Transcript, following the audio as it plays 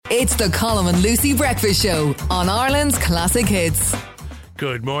It's the Colm and Lucy Breakfast Show on Ireland's Classic Hits.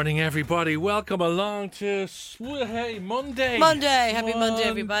 Good morning, everybody. Welcome along to Monday. Happy Monday,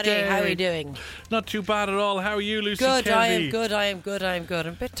 everybody. How are you doing? Not too bad at all. How are you, Lucy? Good. Kennedy? I am good. I'm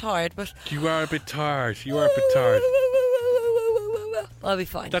a bit tired, but You are a bit tired. I'll be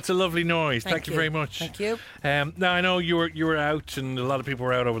fine. That's a lovely noise. Thank you very much. Thank you. Now I know you were out, and a lot of people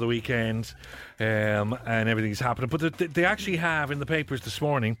were out over the weekend, and everything's happening. But they actually have in the papers this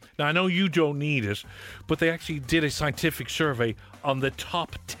morning. Now I know you don't need it, but they actually did a scientific survey on the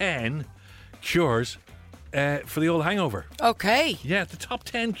top 10 cures for the old hangover. Okay. Yeah, the top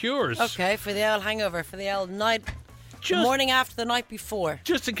 10 cures. Okay, for the old hangover, for the old night, morning after the night before.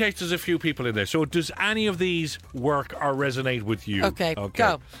 Just in case there's a few people in there. So does any of these work or resonate with you? Okay,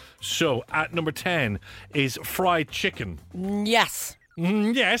 go. So at number 10 is fried chicken. Yes.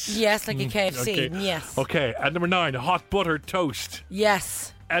 Yes. Yes, like a KFC. Okay. Yes. Okay, at number 9, hot buttered toast.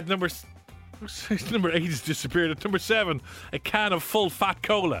 Yes. At number 8 has disappeared. At number 7, a can of full fat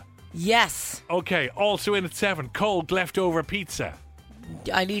cola. Yes. Okay, also in at 7, cold leftover pizza.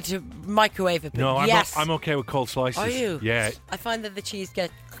 I need to microwave it. No, yes. I'm okay with cold slices. Are you? Yeah. I find that the cheese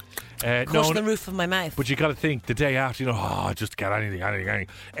gets No, caught in the roof of my mouth. But you got to think the day after, just get anything.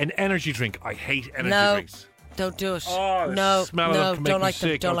 An energy drink. I hate energy drinks. Don't do it. Oh, the no, smell of them can make don't me like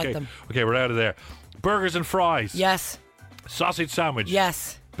sick. them. Don't like them. Okay, we're out of there. Burgers and fries. Yes. Sausage sandwich.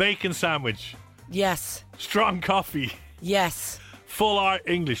 Yes. Bacon sandwich. Yes. Strong coffee. Yes. Full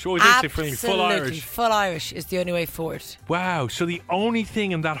English. What was it for English? Full Irish. Full Irish is the only way forward. Wow. So the only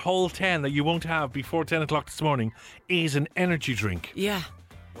thing in that whole 10 that you won't have before 10 o'clock this morning is an energy drink. Yeah.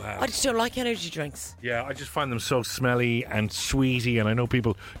 Wow. I just don't like energy drinks. Yeah, I just find them so smelly and sweety, and I know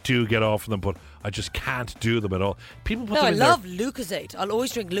people do get off of them, but I just can't do them at all. People put them I in love Lucozade. I'll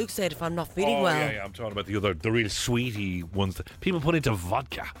always drink Lucozade if I'm not feeling well. Yeah, I'm talking about the real sweety ones that people put into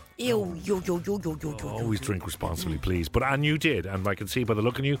vodka. Ew, yo. Always drink responsibly, please. And you did, and I can see by the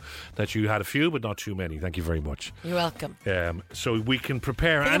look in you that you had a few, but not too many. Thank you very much. You're welcome. So we can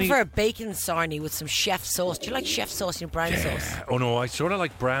prepare any for a bacon sarnie with some chef sauce. Do you like chef sauce in brown sauce? Oh no, I sort of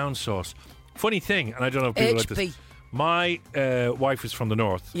like brown sauce. Funny thing, and I don't know if people like this. My wife is from the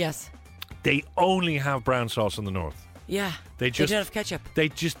north. Yes. They only have brown sauce in the north. Yeah. They don't have ketchup. They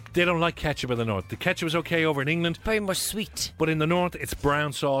don't like ketchup in the north. The ketchup is okay over in England. Very more sweet. But in the north, it's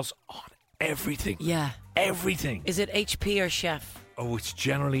brown sauce on everything. Yeah. Everything. Is it HP or chef? Oh, it's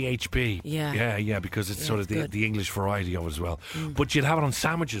generally HP. Yeah. Yeah, because it's sort of the English variety of it as well. But you'd have it on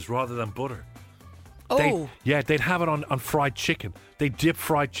sandwiches rather than butter. Oh. They'd have it on fried chicken. They dip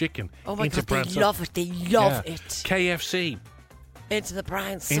fried chicken into brown sauce. Love it. They love it. KFC. Into the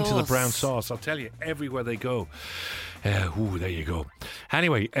brown sauce. Into the brown sauce. I'll tell you, everywhere they go. There you go.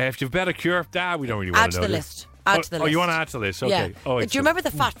 Anyway, if you've better cure, we don't really want to know. Add to the list. Add to the list. Oh, you want to add to the list? Okay. Yeah. Do you remember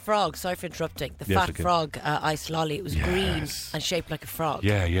the fat frog? Sorry for interrupting. The fat frog ice lolly. It was green and shaped like a frog.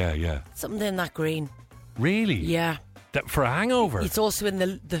 Yeah. Something in that green. Really? Yeah. For a hangover? It's also in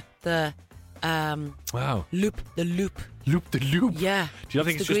the wow. Loop. The loop. Loop the loop? Yeah. Do you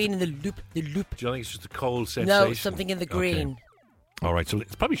think it's the green in the loop? The loop. Do you think it's just a cold sensation? No, something in the green. Okay. All right, so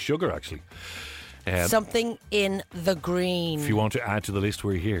it's probably sugar, actually. Something in the green. If you want to add to the list,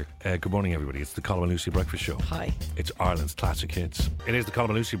 we're here. Good morning, everybody. It's the Colm and Lucy Breakfast Show. Hi. It's Ireland's Classic Hits. It is the Colm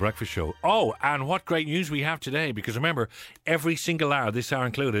and Lucy Breakfast Show. Oh, and what great news we have today, because remember, every single hour, this hour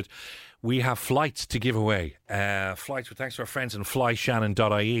included, we have flights to give away. Flights with thanks to our friends in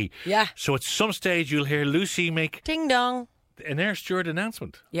flyshannon.ie. Yeah. So at some stage, you'll hear Lucy make ding dong an air steward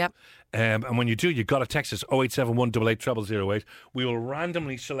announcement. Yep. And when you do, you've got to text us 0871 88 0008. We will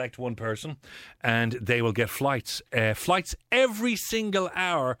randomly select one person and they will get flights. Flights every single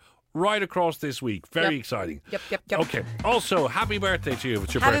hour right across this week. Very exciting. Yep. Okay. Also, happy birthday to you.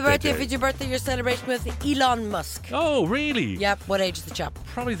 It's your happy birthday. If it's your birthday, you're celebrating with Elon Musk. Oh, really? Yep. What age is the chap?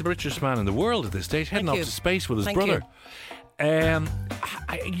 Probably the richest man in the world at this stage, heading off to space with his brother.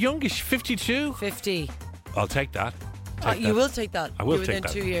 Youngish, 52? 50. I'll take that. You will take that. I will take within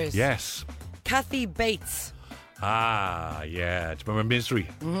that. 2 years. Yes. Kathy Bates. Ah, yeah. Do you remember Misery?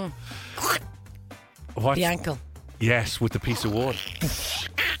 Mm-hmm. What? The ankle. Yes, with the piece of wood.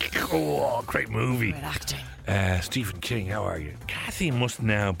 Oh, great movie. Great acting. Stephen King, how are you? Kathy must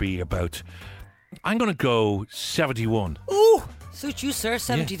now be about, I'm going to go 71. Ooh, suit you, sir,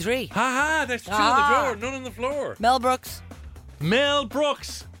 73. Yeah. Ha, there's two on the drawer, none on the floor. Mel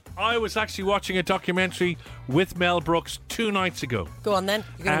Brooks. I was actually watching a documentary with Mel Brooks 2 nights ago. Go on then.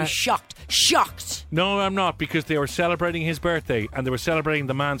 You're going to be shocked. Shocked. No, I'm not, because they were celebrating his birthday and they were celebrating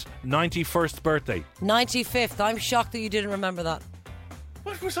the man's 91st birthday. 95th. I'm shocked that you didn't remember that.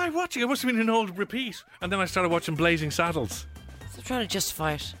 What was I watching? It must have been an old repeat. And then I started watching Blazing Saddles. Stop trying to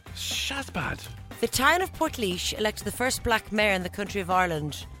justify it. Shazbad. The town of Portlaoise elected the first black mayor in the country of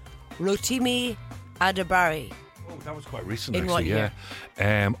Ireland, Rotimi Adebari. Oh, that was quite recent, In actually. what year?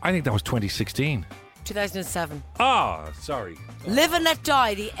 I think that was 2016. 2007. Sorry. Live and Let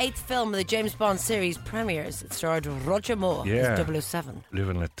Die, the 8th film of the James Bond series, premieres. It starred Roger Moore as 007. Live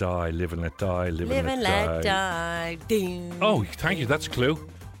and let die, live and let die, live and let die. Ding. Oh, thank you. That's a clue.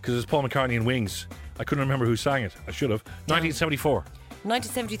 Because it's Paul McCartney and Wings. I couldn't remember who sang it. I should have. 1974.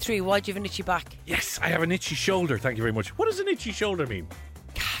 1973, why'd you have an itchy back? Yes, I have an itchy shoulder. Thank you very much. What does an itchy shoulder mean?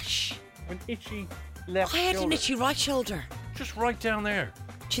 Gosh. An itchy left I had shoulder. an itchy right shoulder. Just right down there.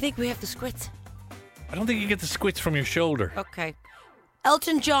 Do you think we have the squits? I don't think you get the squits from your shoulder. Okay.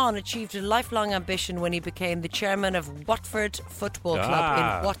 Elton John achieved a lifelong ambition when he became the chairman of Watford Football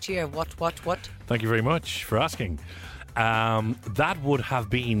Club. In what year? What? Thank you very much for asking. That would have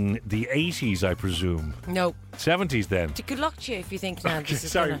been the 80s, I presume. No. 70s then. Good luck to you if you think now this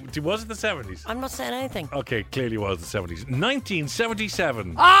is Sorry, gonna... was it the 70s? I'm not saying anything. Okay, clearly it was the 70s.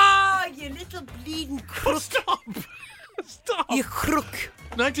 1977. Ah, you little bleeding crook. Stop! Stop! You crook.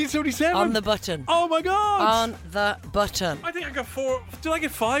 1977? On the button. Oh my God! On the button. I think I got 4. Did I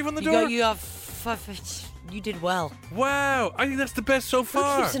get 5 on the door? You have 5. You did well. Wow, I think that's the best so Who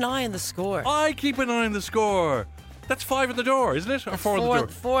far. keeps an eye on the score? I keep an eye on the score. That's 5 on the door, isn't it? Or 4 on the door?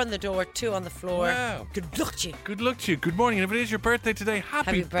 4 on the door, 2 on the floor. Wow. Good luck to you. Good luck to you. Good morning. And if it is your birthday today,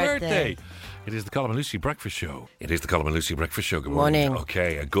 happy birthday. It is the Colm and Lucy Breakfast Show. It is the Colm and Lucy Breakfast Show. Good morning. Morning.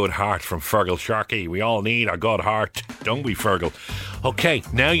 Okay, a good heart from Fergal Sharkey. We all need a good heart, don't we, Fergal? Okay,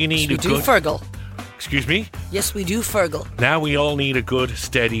 now you need We a do good... Fergal. Excuse me? Yes, we do Fergal. Now we all need a good,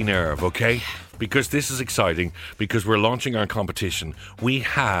 steady nerve, okay? Because this is exciting, because we're launching our competition. We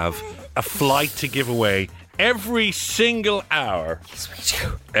have a flight to give away every single hour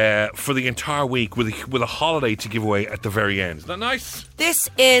for the entire week with a holiday to give away at the very end. Isn't that nice? This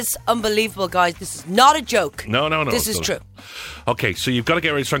is unbelievable, guys. This is not a joke. No. This is true. Okay, so you've got to get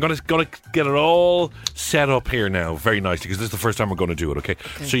ready. So I'm going to get it all set up here now very nicely because this is the first time we're going to do it, okay?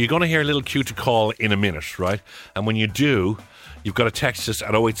 So you're going to hear a little cue to call in a minute, right? And when you do, you've got to text us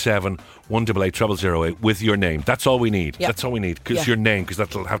at 087 188 0008 with your name. That's all we need. Yep. That's all we need. Because your name, because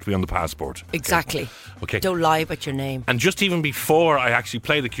that'll have to be on the passport. Exactly. Okay. Don't lie about your name. And just even before I actually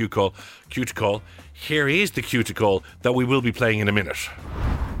play the cue to call, here is the cue to call that we will be playing in a minute.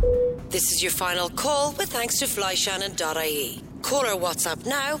 This is your final call with thanks to flyshannon.ie. Call or WhatsApp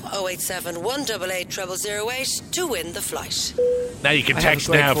now 087 188 0008 to win the flight. Now you can I have text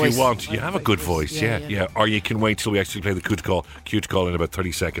a great now if voice. you want. You have a good voice, yeah. Or you can wait till we actually play the cue to call in about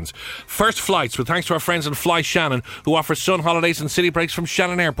 30 seconds. First flights with thanks to our friends in Fly Shannon, who offer sun holidays and city breaks from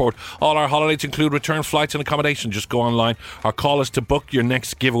Shannon Airport. All our holidays include return flights and accommodation. Just go online or call us to book your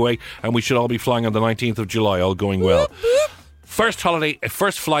next giveaway, and we should all be flying on the 19th of July, all going well. First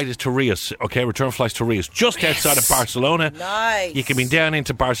flight is to Rios, okay? Return flights to Rios, just outside of Barcelona. Nice. You can be down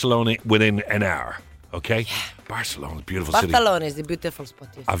into Barcelona within an hour, okay? Yeah. Barcelona, beautiful city. Barcelona is a beautiful spot.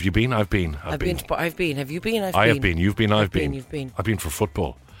 Yes. Have you been? I've been. I've been. Have you been? I have been. You've been. I've been. You've been. I've been for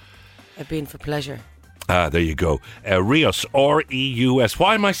football. I've been for pleasure. Ah, there you go. Rios, R-E-U-S.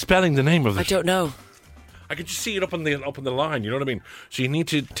 Why am I spelling the name of it? I don't know. I could just see it up on the line. You know what I mean? So you need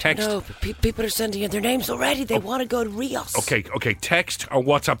to text. No, but people are sending in their names already. They want to go to Rios. Okay. Text or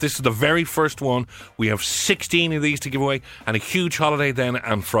WhatsApp. This is the very first one. We have 16 of these to give away, and a huge holiday then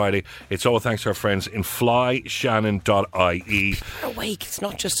on Friday. It's all thanks to our friends in flyshannon.ie. People are awake. It's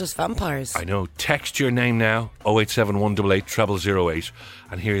not just us vampires. I know. Text your name now. 087 188 0008.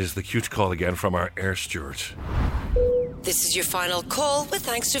 And here's the cue to call again from our air steward. This is your final call with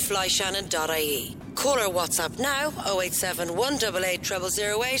thanks to flyshannon.ie. Call or WhatsApp now 087 188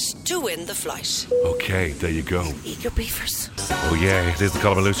 0008 to win the flight. Okay, there you go. Eager beavers. Oh yeah, it is the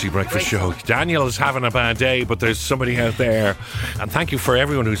Colm and Lucy Breakfast Show. Daniel is having a bad day, but there's somebody out there. And thank you for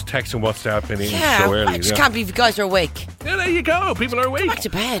everyone who's texting WhatsApp in so early. I just can't believe you guys are awake. Yeah, there you go. People are awake. Go back to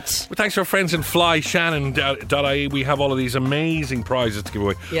bed. Well, thanks to our friends in flyshannon.ie. We have all of these amazing prizes to give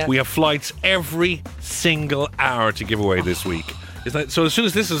away. Yeah. We have flights every single hour to give away this week. Is that so? As soon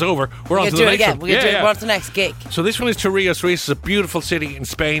as this is over, we're on to the next one. We're on to the next gig. So this one is to Rios. Rios is a beautiful city in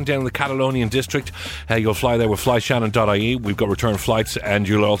Spain, down in the Catalonian district. You'll fly there with flyshannon.ie. We've got return flights, and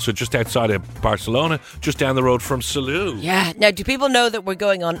you'll also just outside of Barcelona, just down the road from Salou. Yeah. Now, do people know that we're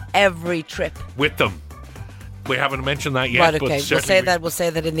going on every trip With them. We haven't mentioned that yet. Right. Okay. But We'll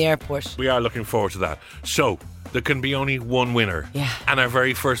say that in the airport. We are looking forward to that. So there can be only one winner. Yeah. And our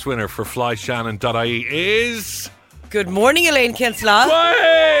very first winner for flyshannon.ie is... Good morning, Elaine Kinsella.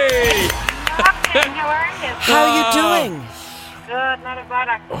 Hey! How are you? How are you doing? Good, not a bad.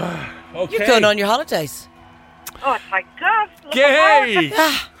 Okay. You're going on your holidays. Oh, thank God. Yay!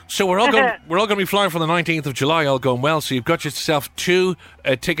 So we're all going to be flying from the 19th of July, all going well. So you've got yourself 2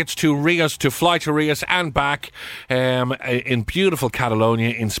 tickets to Rios, to fly to Rios and back in beautiful Catalonia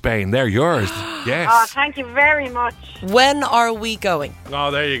in Spain. They're yours. Yes. Oh, thank you very much. When are we going? Oh,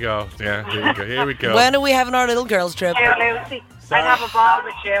 there you go. Yeah, here we go. Here we go. When are we having our little girls' trip? Dear Lucy, I'll have a ball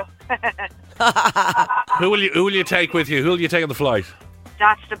with you. Who will you take with you? Who will you take on the flight?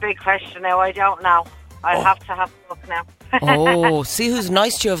 That's the big question now. I don't know. I'll have to have a look now. Oh, see who's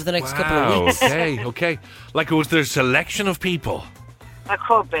nice to you over the next couple of weeks. Okay. Like, was there a selection of people? It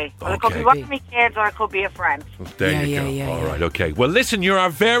could be. Well, it could be one of my kids or it could be a friend. There you go. All right, okay. Well, listen, you're our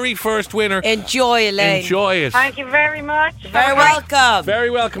very first winner. Enjoy, Elaine. Enjoy it. Thank you very much. Very welcome.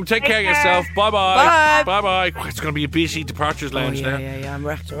 Very welcome. Take care of yourself. Bye-bye. Bye. Bye-bye. It's going to be a busy departures lounge now. Yeah. I'm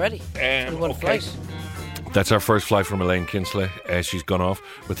wrecked already. Okay. Flight. That's our first flight from Elaine Kinsley. She's gone off.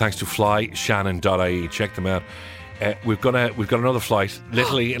 With thanks to flyshannon.ie. Check them out. We've got another flight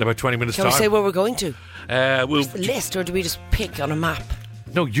literally in about 20 minutes' Can time. we say where we're going to? We'll The list, or do we just pick on a map?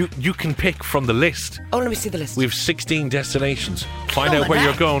 No, you can pick from the list. Oh, let me see the list. We have 16 destinations. Find out where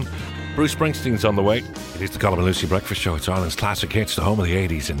you're going. Bruce Springsteen's on the way. It is the Colm and Lucy Breakfast Show. It's Ireland's classic hits, the home of the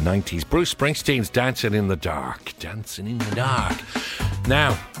 80s and 90s. Bruce Springsteen's Dancing in the Dark. Dancing in the Dark.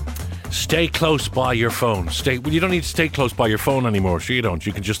 Now, stay close by your phone. You don't need to stay close by your phone anymore. Sure you don't.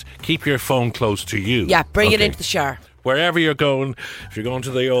 You can just keep your phone close to you. Yeah, bring it into the shower. Wherever you're going, if you're going to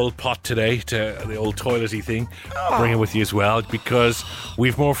the old pot today, to the old toilety thing, bring it with you as well, because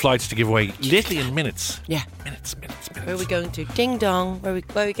we've more flights to give away literally in minutes. Yeah. Minutes. Where are we going to? Ding dong. Where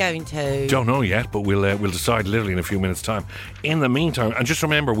are we going to? Don't know yet, but we'll decide literally in a few minutes' time. In the meantime, and just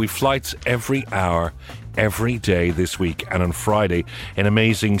remember, we've flights every hour, every day this week, and on Friday, an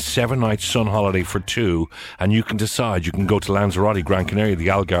amazing 7-night sun holiday for 2, and you can decide. You can go to Lanzarote, Gran Canaria, the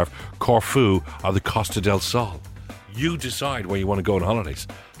Algarve, Corfu, or the Costa del Sol. You decide where you want to go on holidays.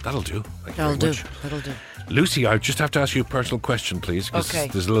 That'll do. That'll do. Lucy, I just have to ask you a personal question, please. 'Cause Okay.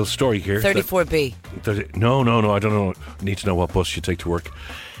 There's a little story here. 34B. No, I don't know. I need to know what bus you take to work.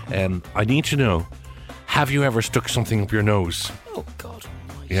 I need to know, have you ever stuck something up your nose? Oh, God.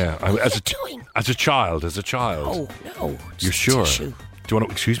 Yeah. What are you doing? As a child. Oh, no. You're sure? Tissue. Do you want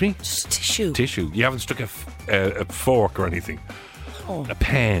to, excuse me? Just tissue. Tissue. You haven't stuck a fork or anything? Oh. A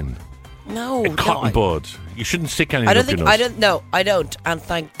pen? No. A cotton bud? You shouldn't stick anything up your nose. I don't. And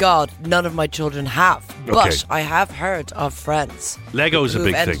thank God none of my children have. But I have heard of friends. Lego's a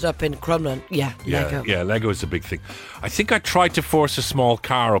big thing. Ended up in Crumlin. Yeah, Lego. Yeah, Lego is a big thing. I think I tried to force a small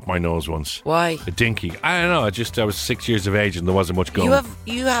car up my nose once. Why? A dinky. I don't know. I was 6 years of age and there wasn't much going.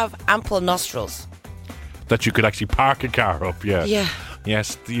 You have ample nostrils. That you could actually park a car up, yeah. Yeah.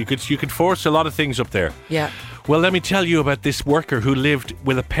 Yes, you could force a lot of things up there. Yeah. Well, let me tell you about this worker who lived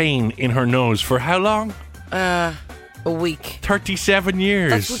with a pain in her nose for how long? A week. 37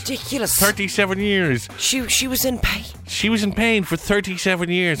 years. That's ridiculous. 37 years. She was in pain. She was in pain for 37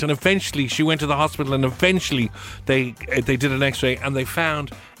 years, and eventually she went to the hospital, and eventually they did an X-ray, and they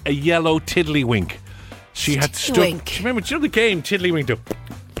found a yellow tiddlywink. She had stuck. Remember, do you know the game Tiddlywink?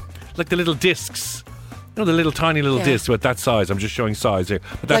 Like the little discs. You know, the little tiny little discs about that size. I'm just showing size here.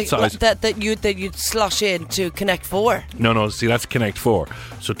 But that size. That you'd slosh in to Connect 4. No, see, that's Connect 4.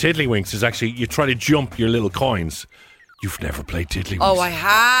 So Tiddlywinks is actually, you try to jump your little coins. You've never played Tiddlywinks. Oh, I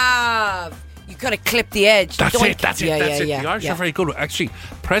have. You kind of clip the edge. That's Doink. it. The Irish are very good. Actually,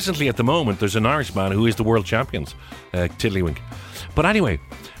 presently at the moment, there's an Irishman who is the world champions, Tiddlywink. But anyway,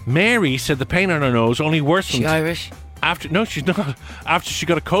 Mary said the pain on her nose only worsened. She Irish? No, she's not. After she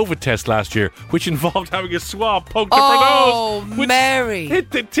got a COVID test last year, which involved having a swab poked up her nose. Oh, Mary.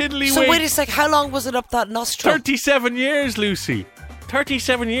 Hit the tiddlywink. So wait a sec, how long was it up that nostril? 37 years, Lucy.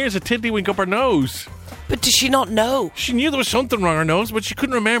 37 years, a tiddlywink up her nose. But did she not know? She knew there was something wrong with her nose, but she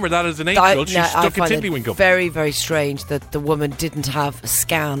couldn't remember that as an 8-year-old. She stuck a tiddlywink up. Very, very strange that the woman didn't have a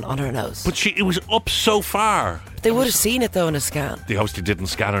scan on her nose. But it was up so far. They would have seen it though in a scan. They obviously didn't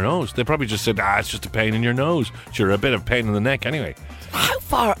scan her nose. They probably just said, it's just a pain in your nose. Sure, a bit of pain in the neck anyway. How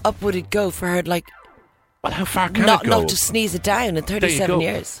far up would it go for her, like... Well, how far can it go? Not to sneeze it down in 37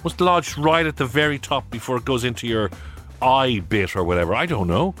 years. Must lodge right at the very top before it goes into your eye bit or whatever. I don't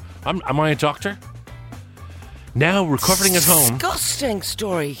know. Am I a doctor? Now recovering at home. Disgusting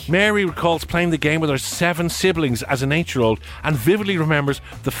story. Mary recalls playing the game with her 7 siblings as an 8-year-old and vividly remembers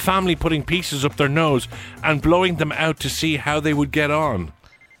the family putting pieces up their nose and blowing them out to see how they would get on.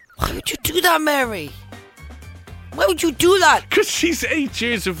 Why would you do that, Mary? Why would you do that? Because she's 8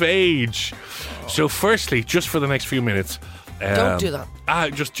 years of age. So firstly, just for the next few minutes, Don't do that.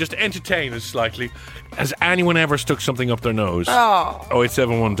 Just entertain us slightly. Has anyone ever stuck something up their nose? Oh.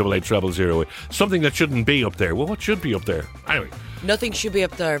 0871 88 0008. Something that shouldn't be up there. Well, what should be up there? Anyway. Nothing should be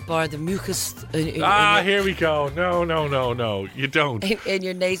up there bar the mucus Here we go. No. You don't. in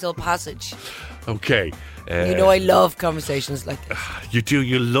your nasal passage. Okay. You know I love conversations like this. You do.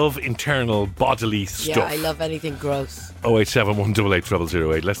 You love internal bodily stuff. Yeah, I love anything gross. 0871 88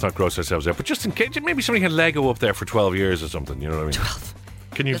 0008. Let's not gross ourselves out. But just in case, maybe somebody had Lego up there for 12 years or something. You know what I mean? 12.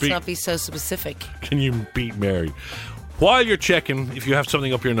 Can you Let's not be so specific. Can you beat Mary? While you're checking if you have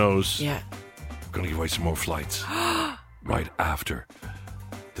something up your nose, Yeah. I'm going to give away some more flights right after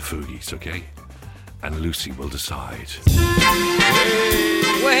the Foogies, okay? And Lucy will decide.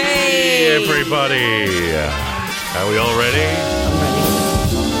 Way! Everybody! Are we all ready? I'm ready.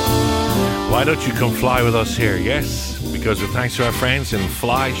 Why don't you come fly with us here? Yes, because with thanks to our friends in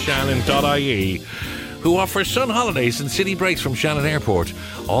flyshannon.ie, who offer sun holidays and city breaks from Shannon Airport.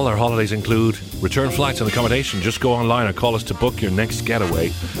 All our holidays include return flights and accommodation. Just go online and call us to book your next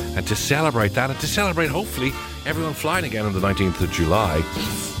getaway. And to celebrate that, and to celebrate, hopefully, everyone flying again on the 19th of July,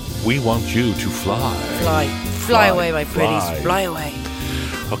 we want you to fly. Fly away, my pretties. Fly away.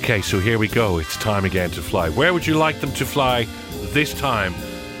 Okay, so here we go. It's time again to fly. Where would you like them to fly this time,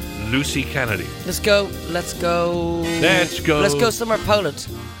 Lucy Kennedy? Let's go. Let's go somewhere Poland.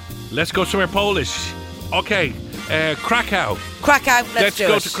 Let's go somewhere Polish. Okay, Krakow. Let's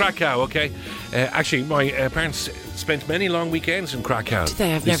go to Krakow, okay? Actually, my parents spent many long weekends in Krakow. Did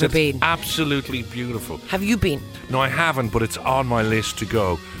they? I've never been. Absolutely beautiful. Have you been? No, I haven't, but it's on my list to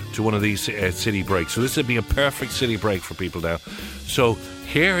go to one of these city breaks. So this would be a perfect city break for people now. So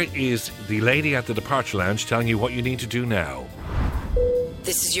here is the lady at the departure lounge telling you what you need to do now.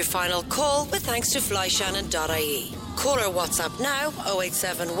 This is your final call with thanks to flyshannon.ie. Call or WhatsApp now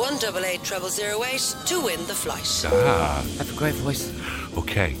 087 188 0008 to win the flight. I have a great voice.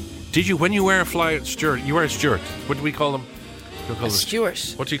 Okay. Did you, when you were a flight steward, you were a steward. What do we call them? Steward.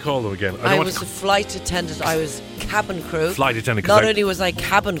 What do you call them again? I was a flight attendant. I was cabin crew. Flight attendant. Not only was I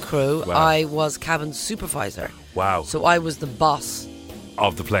cabin crew, Wow. I was cabin supervisor. Wow. So I was the boss.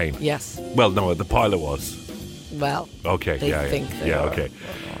 Of the plane? Yes. Well, no, the pilot was. Well. Okay. They think they are. Okay.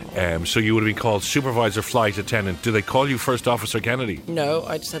 So you would have been called supervisor flight attendant. Do they call you First Officer Kennedy? No,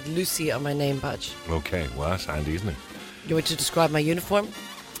 I just had Lucy on my name badge. Okay. Well, that's handy, isn't it? You want to describe my uniform?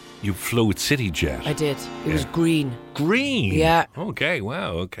 You flew with CityJet. I did. It was green. Green? Yeah. Okay,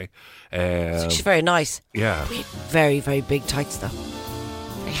 wow, okay. She's very nice. Yeah. We had very, very big tights, though.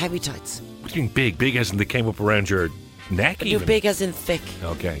 Very heavy tights. What do you mean big? Big as in they came up around your neck You're even? big as in thick.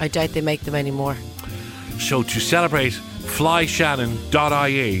 Okay. I doubt they make them anymore. So to celebrate,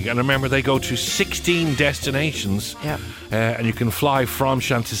 flyshannon.ie, and remember they go to 16 destinations. Yeah. And you can fly from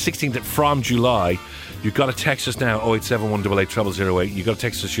Shannon to 16 from July. You've got to text us now, 0871 88 0008. You've got to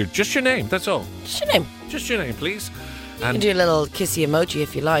text us just your name, that's all. Just your name. Just your name, please. You can do a little kissy emoji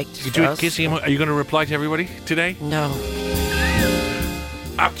if you like. You do a kissy emoji. Are you going to reply to everybody today? No.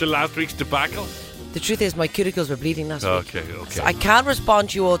 After last week's debacle? The truth is, my cuticles were bleeding last week. Okay. So I can't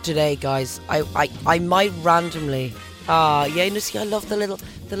respond to you all today, guys. I might randomly. You see, I love the little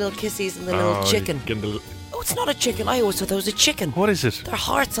kissies and the little chicken. Oh, it's not a chicken. I always thought that was a chicken. What is it? They're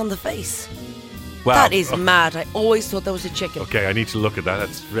hearts on the face. Wow. That is mad. I always thought that was a chicken. Okay, I need to look at that.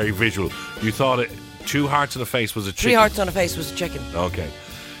 That's very visual. You thought 2 hearts on the face was a chicken? 3 hearts on the face was a chicken. Okay.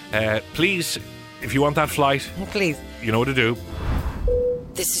 Please, if you want that flight, please, you know what to do.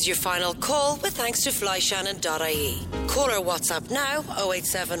 This is your final call with thanks to flyshannon.ie. Call or WhatsApp now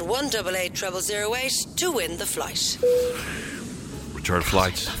 087 188 0008 to win the flight. Return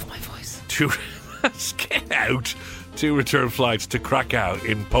flights. I love my voice. Get out. 2 return flights to Krakow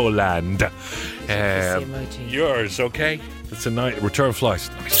in Poland. Yours, okay? It's a nice return flight.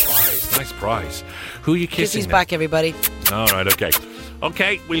 Nice prize. Who are you kissing? Kissy's back, everybody. All right, okay.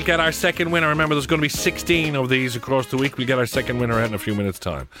 Okay, we'll get our second winner. Remember, there's going to be 16 of these across the week. We'll get our second winner out in a few minutes'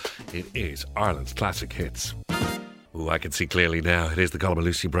 time. It is Ireland's Classic Hits. Ooh, I can see clearly now. It is the Colm and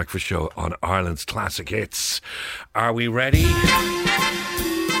Lucy Breakfast Show on Ireland's Classic Hits. Are we ready?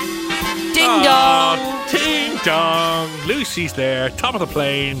 Ding dong! Ding dong! Lucy's there, top of the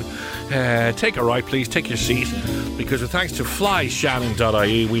plane. Take a right, please. Take your seat. Because with thanks to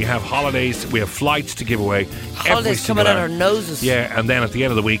flyshannon.ie, we have holidays, we have flights to give away. Holidays coming out our noses. Yeah, and then at the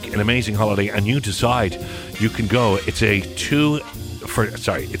end of the week, an amazing holiday, and you decide you can go. It's a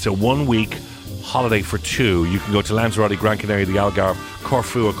 1 week holiday for 2. You can go to Lanzarote, Gran Canaria, the Algarve,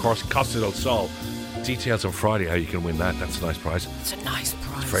 Corfu, of course, Costa del Sol. Details on Friday how you can win that. That's a nice prize. It's a nice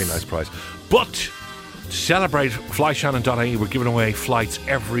prize. It's a very nice prize. But to celebrate flyshannon.ie, we're giving away flights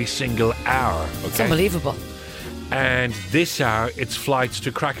every single hour. Okay? It's unbelievable. And this hour, it's flights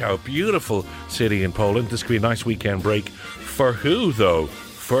to Krakow, beautiful city in Poland. This could be a nice weekend break. For who, though?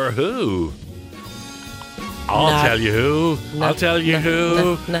 For who? I'll tell you who. I'll tell you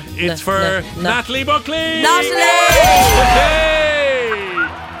who. It's for Natalie Buckley. Natalie! Hey!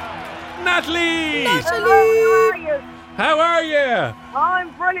 Natalie! How are you?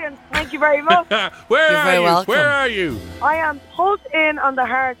 I'm brilliant. Thank you very much. Where You're are very you? welcome. Where are you? I am pulled in on the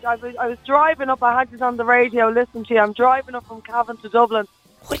heart. I was driving up. I had this on the radio. Listen to you. I'm driving up from Cavan to Dublin.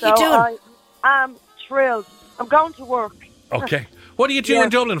 What are you doing? I am thrilled. I'm going to work. Okay. What do you do in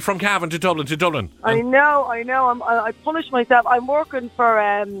Dublin, from Cavan to Dublin to Dublin? I know. I punish myself. I'm working for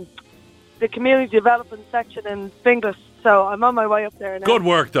the community development section in Finglas, so I'm on my way up there now. Good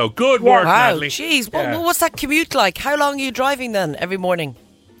work, though. Good work, Wow, Natalie. jeez. Yeah. What's that commute like? How long are you driving then every morning?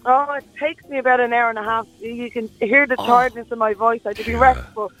 Oh, it takes me about an hour and a half. You can hear the tiredness in my voice. I had to be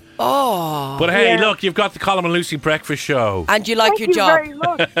restful. Oh. But hey, Yeah. look, you've got the Colm and Lucy breakfast show. And you like Thank your you job? very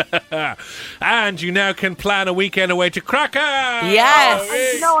much. And you now can plan a weekend away to Krakow. Yes.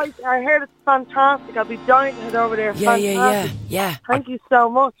 And, you know, I heard it's fantastic. I'll be dying to head over there. Yeah. Thank you so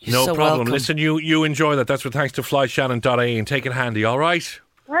much. You're No so problem. welcome. Listen, you enjoy that. That's with thanks to flyshannon.ie and take it handy, all right?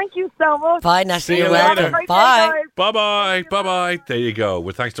 Thank you so much. Bye, Natalie. See you You're later. welcome. Have a great day, Bye. guys. Bye-bye. Bye-bye. There you go.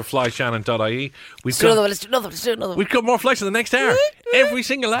 With thanks to flyshannon.ie. Let's do another one. Let's do another one. We've got more flights in the next hour. Every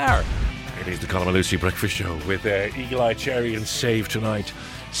single hour. It is the Colm and Lucy breakfast show with Eagle Eye Cherry and Save tonight.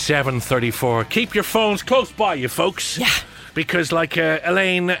 7:34. Keep your phones close by you, folks. Yeah. Because like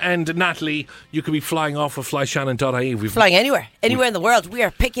Elaine and Natalie, you could be flying off of flyshannon.ie. Flying anywhere in the world. We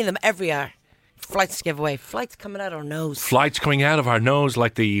are picking them every hour. Flights to give away. Flights coming out our nose. Flights coming out of our nose,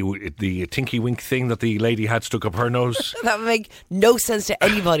 like the tinky wink thing that the lady had stuck up her nose. That would make no sense to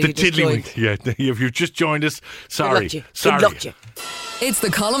anybody The who just joined. tiddlywink. Yeah, if you've just joined us, sorry. Good luck, Sorry. Good luck, to you. It's the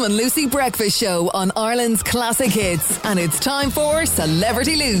Colm and Lucy breakfast show on Ireland's classic hits, and it's time for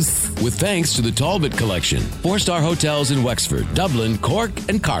Celebrity Loose. With thanks to the Talbot Collection, 4-star hotels in Wexford, Dublin, Cork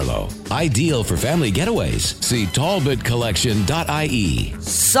and Carlow. Ideal for family getaways. See talbotcollection.ie.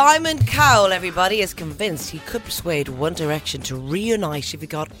 Simon Cowell, everybody, is convinced he could persuade One Direction to reunite if he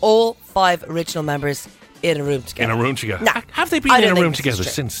got all 5 original members in a room together. In a room together. Nah, Have they been I in don't a think room this is together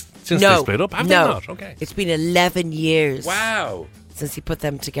true. since No, they split up? Have they no. not? Okay. It's been 11 years Wow. since he put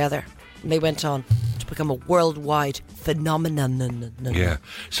them together. And they went on to become a worldwide phenomenon. Yeah.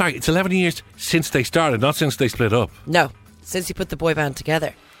 Sorry, it's 11 years since they started, not since they split up. No, since he put the boy band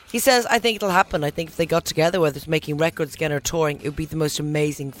together. He says, I think it'll happen. I think if they got together, whether it's making records again or touring, it would be the most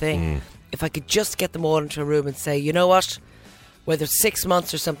amazing thing. If I could just get them all into a room and say, you know what? Whether it's 6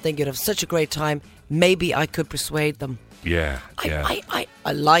 months or something, you'd have such a great time. Maybe I could persuade them. Yeah. Yeah.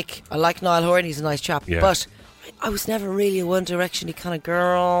 I like Niall Horan. He's a nice chap. Yeah. But I was never really a One Direction-y kind of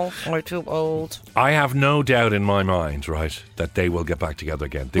girl. Or too old. I have no doubt in my mind, right, that they will get back together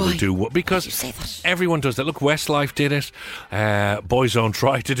again. They will Why? do what, because you say that? everyone does that. Look, Westlife did it. Boyzone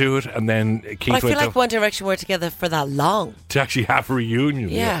tried to do it, and then Keith But I feel went like One Direction were together for that long. to actually have a reunion.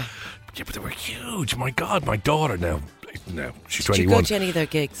 Yeah. Yeah, but they were huge. My God, my daughter now she's Did 21. you go to any of their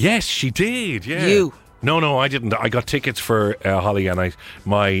gigs? Yes, she did. Yeah. You? No, I didn't. I got tickets for Holly, and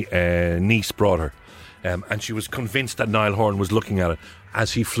my niece brought her, and she was convinced that Niall Horan was looking at it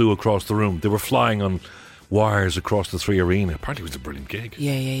as he flew across the room. They were flying on wires across the 3 Arena. Apparently, it was a brilliant gig.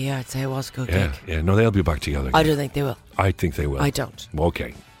 Yeah. I'd say it was a good Yeah, gig. yeah. No, they'll be back together. I Again. don't think they will. I think they will. I don't.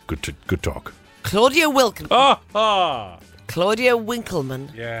 Okay, good talk. Claudia Winkleman. Ah. Claudia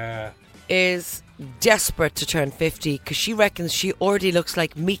Winkleman Yeah. is desperate to turn 50 because she reckons she already looks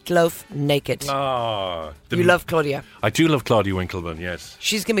like Meatloaf naked. Ah. You love Claudia. I do love Claudia Winkleman. Yes.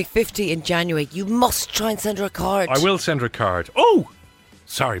 She's going to be 50 in January. You must try and send her a card. I will send her a card. Oh,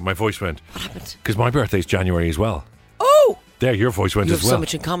 sorry, my voice went. What happened? Because my birthday's January as well. Oh! There, your voice went You as have well. so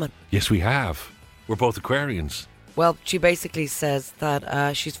much in common. Yes, we have. We're both Aquarians. Well, she basically says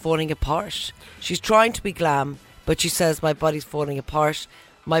that she's falling apart. She's trying to be glam, but she says, my body's falling apart.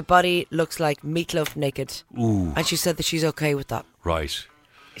 My body looks like Meatloaf naked. Ooh. And she said that she's okay with that. Right.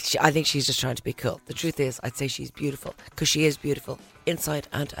 I think she's just trying to be cool. The truth is, I'd say she's beautiful because she is beautiful inside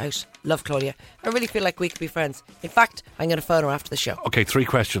and out. Love Claudia. I really feel like we could be friends. In fact, I'm going to phone her after the show. Okay, 3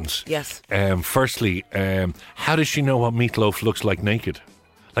 questions. Yes. Firstly, how does she know what Meatloaf looks like naked?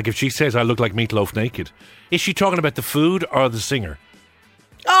 Like if she says I look like Meatloaf naked, is she talking about the food or the singer?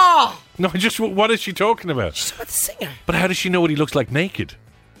 Oh! No, just what is she talking about? She's about the singer. But how does she know what he looks like naked?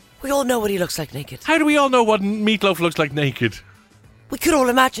 We all know what he looks like naked. How do we all know what Meatloaf looks like naked? We could all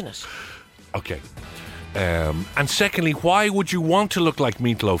imagine it. Okay. And secondly, why would you want to look like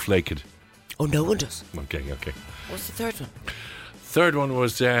Meatloaf naked? Oh, no one does. Okay. What's the third one? Third one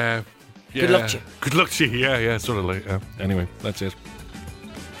was Yeah. Good luck to you. Good luck to you. Yeah, sort of like. Anyway, that's it.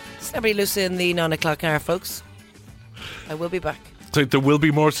 Celebrity Lucy in the 9 o'clock hour, folks. I will be back. So there will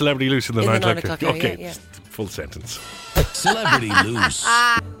be more Celebrity Loose in the 9 o'clock. 9 o'clock hour, Okay, yeah. full sentence. Celebrity Loose.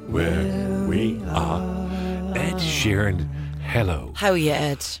 Where we are. Ed Sheeran. Hello. How are you,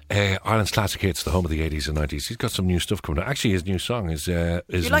 Ed? Ireland's classic hits, the home of the 80s and 90s. He's got some new stuff coming out. Actually, his new song is You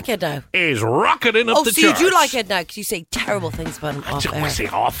like Ed now? is rocketing up the so you charts. do like Ed now because you say terrible things about him off I air. say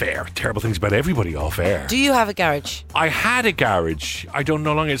off air. Terrible things about everybody off air. Do you have a garage? I had a garage. I don't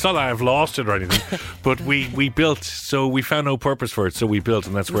know longer. It's not that I've lost it or anything, but we built. So we found no purpose for it. So we built,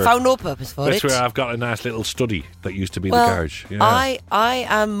 and that's where Found no purpose for that's it. where I've got a nice little study that used to be well, the garage. Yeah. I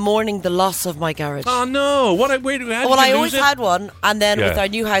am mourning the loss of my garage. Oh no! How did well, you I lose always it? had one, and then Yeah. with our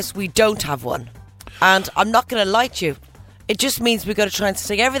new house, we don't have one. And I'm not going to lie to you. It just means we've got to try and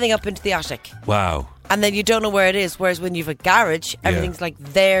stick everything up into the attic. Wow. And then you don't know where it is. Whereas when you have a garage, everything's like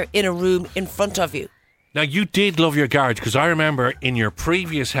there in a room in front of you. Now, you did love your garage because I remember in your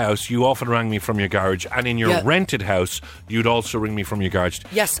previous house, you often rang me from your garage, and in your Yeah. rented house, you'd also ring me from your garage.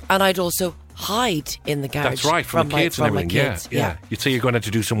 Yes, and I'd also hide in the garage. That's right, from the kids and from my everything. kids. Yeah. You'd say you're going to have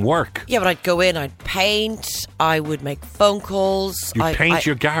to do some work. Yeah, but I'd go in, I'd paint, I would make phone calls. You paint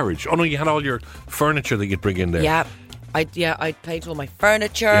your garage. Oh no, you had all your furniture that you'd bring in there. Yeah, I'd paint all my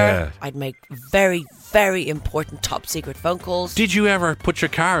furniture. Yeah. I'd make very, very important top secret phone calls. Did you ever put your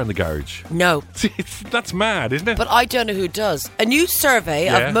car in the garage? No, That's mad, isn't it? but I don't know who does. A new survey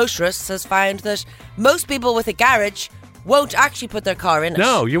Yeah. of motorists has found that most people with a garage won't actually put their car in it.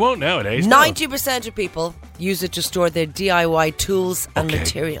 no, you won't nowadays. no. 90% of people use it to store their DIY tools and Okay.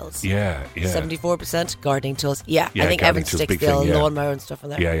 materials. Yeah. 74% gardening tools. Yeah, Yeah, I think gardening Evan tools, sticks big the thing, old yeah. lawnmower and stuff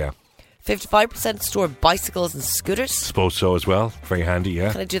in there. Yeah. 55% store bicycles and scooters. Suppose so as well. Very handy.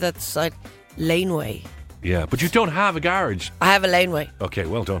 Yeah. Can I do that side laneway? Yeah. But you don't have a garage. I have a laneway. Okay,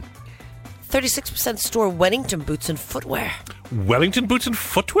 well done. 36% store Wellington boots and footwear. Wellington boots and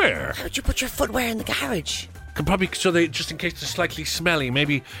footwear. How would you put your footwear in the garage? Could probably so they just in case they're slightly smelly.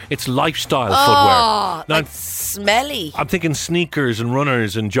 Maybe it's lifestyle Oh, footwear. Now, like smelly. I'm thinking sneakers and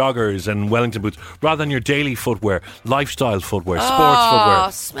runners and joggers and Wellington boots rather than your daily footwear, lifestyle footwear, sports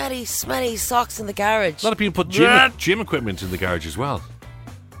Oh, footwear. smelly socks in the garage. A lot of people put gym equipment in the garage as well.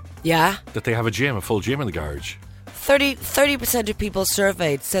 Yeah. That they have a full gym in the garage. 30% of people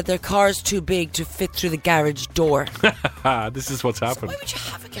surveyed said their car's too big to fit through the garage door. This is what's happened. Why would you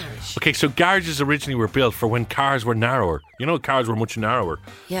have a garage? Okay, so garages originally were built for when cars were narrower. You know, cars were much narrower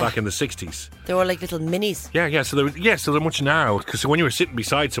Yeah. back in the 60s. They were like little minis. Yeah. So they're much narrower because when you were sitting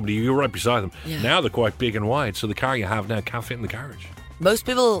beside somebody, you were right beside them. Yeah. Now they're quite big and wide. So the car you have now can't fit in the garage. Most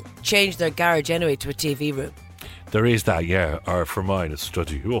people change their garage anyway to a TV room. There is that, yeah. Or for mine, it's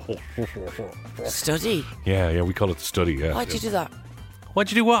study. Study? Yeah, we call it the study. Yeah. Why'd you do that? Why'd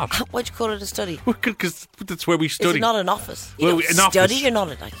you do what? Why'd you call it a study? Because that's where we Is study. it not an office? You Well, don't an study, office. you're not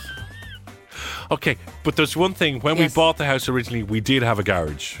a like. Okay, but there's one thing. When Yes. we bought the house originally, we did have a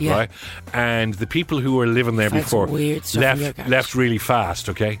garage, Yeah. right? And the people who were living there Found before some weird stuff in your garage. left really fast,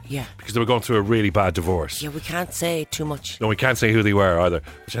 okay? Yeah. Because they were going through a really bad divorce. Yeah, we can't say too much. No, we can't say who they were either,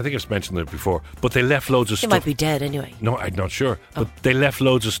 which I think I've mentioned it before. But they left loads of They stuff. might be dead anyway. No, I'm not sure. But they left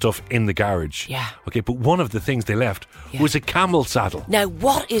loads of stuff in the garage. Yeah. Okay, but one of the things they left Yeah. was a camel saddle. Now,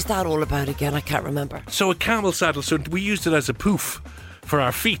 what is that all about again? I can't remember. So a camel saddle, so we used it as a poof for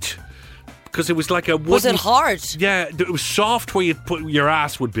our feet. Because it was like a wooden... Was it hard? Yeah, it was soft where you'd put your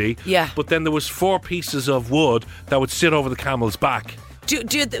ass would be. Yeah. But then there was 4 pieces of wood that would sit over the camel's back.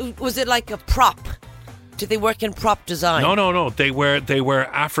 Was it like a prop? Did they work in prop design? No. They were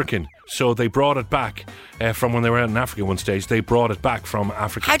African. So they brought it back from when they were out in Africa one stage. They brought it back from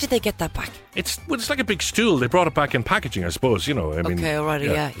Africa. How did they get that back? It's like a big stool. They brought it back in packaging, I suppose. You know, I mean... Okay,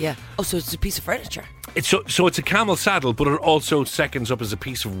 alrighty, yeah. Oh, so it's a piece of furniture. So it's a camel saddle, but it also seconds up as a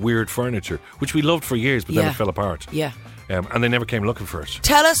piece of weird furniture, which we loved for years, but then Yeah. it fell apart. Yeah. And they never came looking for it.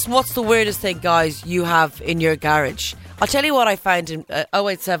 Tell us what's the weirdest thing, guys, you have in your garage. I'll tell you what I found in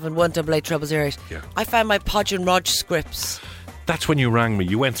 087 188 0008. Yeah. I found my Podge and Rog scripts. That's when you rang me.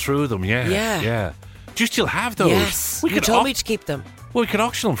 You went through them, yeah. Yeah. Do you still have those? Yes. We You could told me to keep them. Well, we could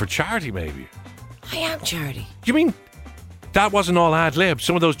auction them for charity, maybe. I am charity. You mean that wasn't all ad lib?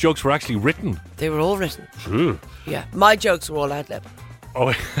 Some of those jokes were actually written. They were all written. Ooh. Yeah. My jokes were all ad lib.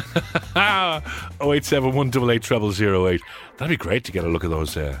 Oh, 087 188 0008. That'd be great to get a look at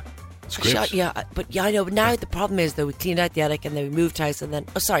those scripts. But I know. But now the problem is that we cleaned out the attic and then we moved house and then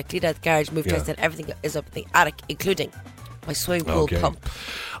cleaned out the garage, moved Yeah. house, and everything is up in the attic, including My swimming pool pump.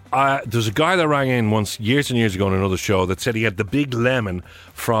 There's a guy that rang in once, years and years ago on another show, that said he had the big lemon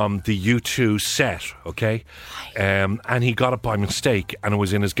from the U2 set, okay? And he got it by mistake, and it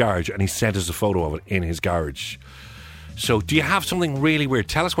was in his garage, and he sent us a photo of it in his garage. So do you have something really weird?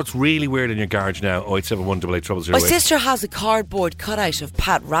 Tell us what's really weird in your garage now. 0871 88 My sister has a cardboard cutout of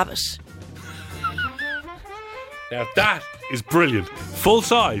Pat Rabbit. Now that is brilliant.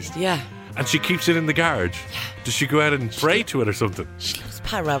 Full-sized. Yeah. And she keeps it in the garage. Does she go out and pray to it or something? She loves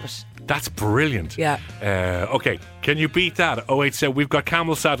Pat Rabbit. That's brilliant. Yeah. Okay, can you beat that? 087. We've got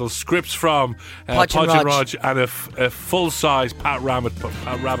Camel Saddle scripts from Podge and Rog and a full-size Pat Rabbit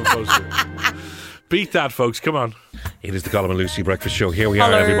poster. Beat that, folks. Come on. It is the Colm and Lucy Breakfast Show. Here we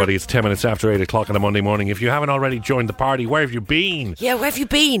are, everybody. It's 10 minutes after 8 o'clock on a Monday morning. If you haven't already joined the party, where have you been? Yeah, where have you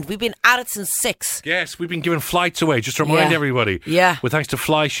been? We've been at it since 6. Yes, we've been giving flights away. Just to remind everybody. Yeah. With thanks to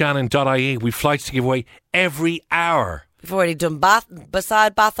flyshannon.ie, we've flights to give away every hour. We've already done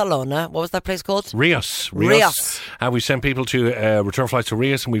beside Barcelona. What was that place called? Rios. And we've sent people to return flights to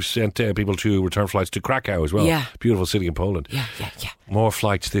Rios, and we've sent people to return flights to Krakow as well. Yeah. Beautiful city in Poland. Yeah. More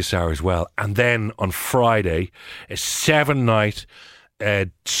flights this hour as well. And then on Friday, a 7-night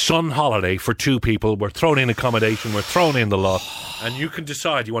sun holiday for 2 people. We're throwing in accommodation. We're throwing in the lot. And you can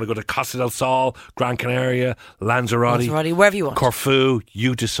decide. You want to go to Costa del Sol, Gran Canaria, Lanzarote, wherever you want. Corfu.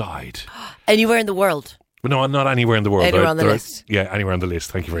 You decide. Anywhere in the world. No, not anywhere in the world. Anywhere on the list. Yeah, anywhere on the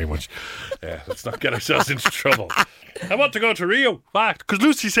list. Thank you very much. Let's not get ourselves into trouble. I want to go to Rio. Why? Because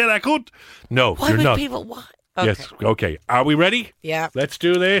Lucy said I could. No, Why you're would not. people? Why? Okay. Yes, okay. Are we ready? Yeah. Let's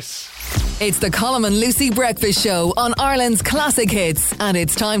do this. It's the Colm and Lucy Breakfast Show on Ireland's Classic Hits, and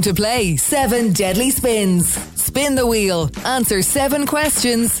it's time to play 7 Deadly Spins. Spin the wheel, answer 7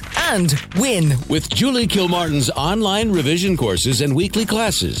 questions, and win. With Julie Kilmartin's online revision courses and weekly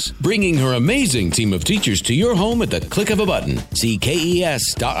classes, bringing her amazing team of teachers to your home at the click of a button. See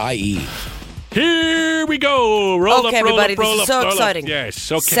KES.ie. Here we go. Roll up, everybody, roll this up, is so roll up. exciting.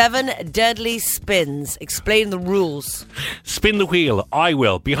 Yes, okay. 7 deadly spins. Explain the rules. Spin the wheel. I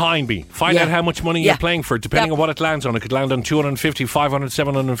will. Behind me. Find out how much money you're playing for, depending on what it lands on. It could land on 250, 500,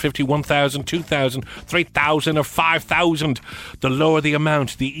 750, 1,000, 2,000, 3,000 or 5,000. The lower the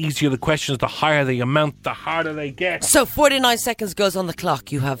amount, the easier the questions. The higher the amount, the harder they get. So 49 seconds goes on the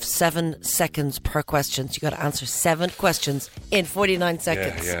clock. You have 7 seconds per question. So you got to answer 7 questions in 49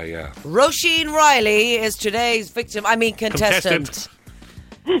 seconds. Yeah. Roisin Riley is today's contestant.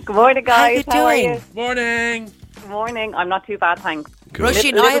 Good morning, guys. How are you doing? you? Morning. Good morning. I'm not too bad, thanks.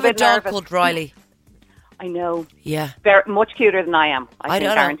 Roisin, Little I have a bit dog nervous. called Riley. I know. Yeah. Very much cuter than I am. I can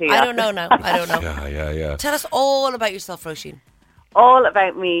don't guarantee know. that. I don't know now. I don't know. Yeah. Tell us all about yourself, Roisin. All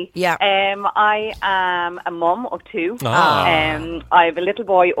about me. Yeah. I am a mum of 2. Ah. I have a little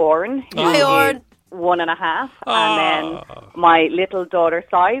boy, Oren. Hi, Oren. 1.5, and then my little daughter,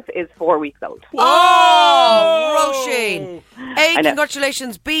 Sive, is 4 weeks old. Oh, Roisin. A, know.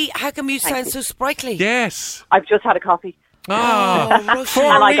 congratulations. B, how come you sound so sprightly? Yes. I've just had a coffee, Roisin.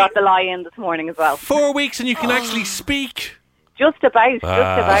 and I got the lie in this morning as well. 4 weeks and you can actually speak. Just about,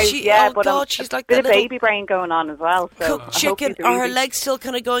 but God, she's like a bit the of little baby brain going on as well. So cooked I hope chicken. she's Are her easy. legs still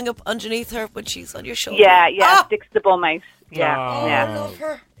kind of going up underneath her when she's on your shoulder? Yeah, sticks the bum out. Yeah, I love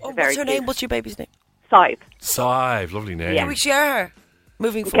her. Oh, Very what's her cute. name? What's your baby's name? Sive. Sive, lovely name. Can we share her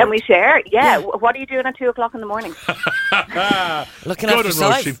moving forward? Can we share? Yeah. What are you doing at 2 o'clok in the morning? Looking Good after one,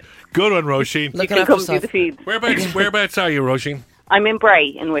 Sive. Roisin. Good one, Roisin. You Looking can after come do Sive. the feeds. Whereabouts are you, Roisin? I'm in Bray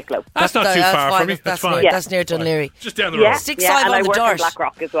in Wicklow. That's not too far fine. from me. That's fine. That's near Dunleary. Just down the Yeah, road. Stick yeah, Sive and on I the work in dart.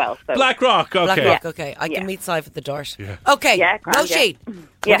 Blackrock as well. So. Blackrock, okay. Blackrock, okay. I Yeah. can meet Sive at the dart. Yeah. Okay, Yeah, grand, Roisin, yeah.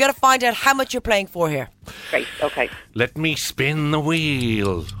 we're going to find out how much you're playing for here. Great, okay. Let me spin the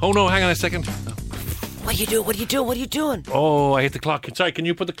wheel. Oh, no, hang on a second. What are you doing? Oh, I hit the clock. Sorry, can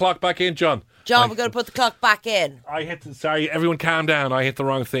you put the clock back in, John? John, we're going to put the clock back in. Sorry, everyone calm down. I hit the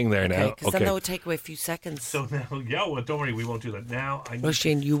wrong thing there now. Because then that would take away a few seconds. So now, well, don't worry, we won't do that now.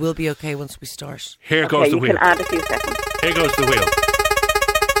 Roisin, you will be okay once we start. Here goes the you wheel. can add a few seconds. Here goes the wheel.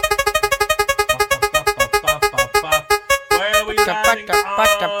 Where are we landing on?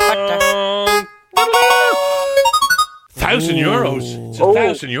 €1,000. It's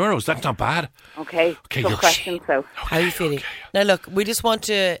 €1,000. That's not bad. Okay, Okay, tough you're- question, so. How are you feeling? Now, look, we just want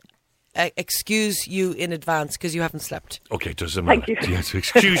to excuse you in advance because you haven't slept. Okay, doesn't matter. Thank you. Yes,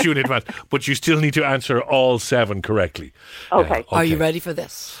 excuse you in advance, but you still need to answer all 7 correctly. Okay. Are you ready for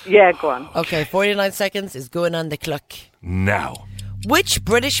this? Yeah, go on. Okay, 49 seconds is going on the clock. Now. Which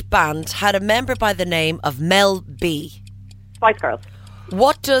British band had a member by the name of Mel B? Spice Girls.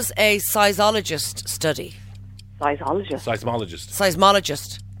 What does a seismologist study? Seismologist. Seismologist.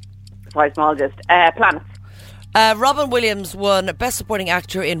 Seismologist. Seismologist. Planets. Robin Williams won Best Supporting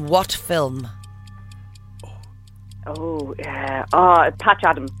Actor in what film? Patch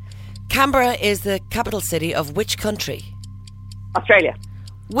Adams. Canberra is the capital city of which country? Australia.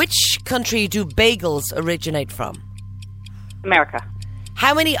 Which country do bagels originate from? America.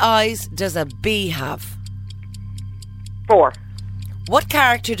 How many eyes does a bee have? 4. What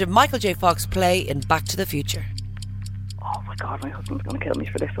character did Michael J. Fox play in Back to the Future? Oh my God, my husband's going to kill me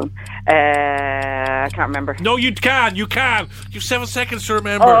for this one. I can't remember. No, you can. You can. You've 7 seconds to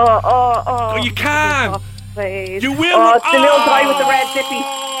remember. You can. You will. Oh, it's the little guy with the red zippy.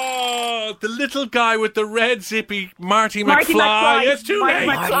 The little guy with the red zippy, Marty Marty McFly. McFly. It's too Marty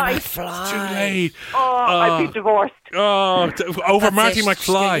late. McFly. It's too late. I'd be divorced. Over That's Marty it.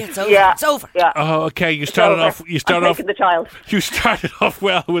 McFly. It's over. Yeah. It's over. Yeah. Oh, okay. You It's started over. off. You started I'm off. taking the child. You started off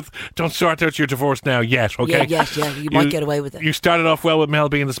well with. Don't sort out your divorce now yet. Okay. Yeah. You might get away with it. You started off well with Mel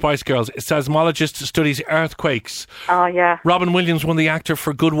B and the Spice Girls. A seismologist studies earthquakes. Oh, yeah. Robin Williams won the actor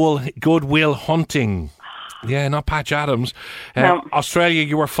for Good Will Hunting. Yeah, not Patch Adams. No. Australia,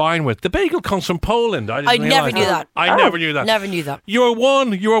 you were fine with. The bagel comes from Poland. I I didn't never realise knew that. I never knew that. Never knew that. You were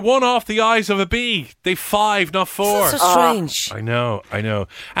one off the eyes of a bee. They 5, not 4. So strange. I know.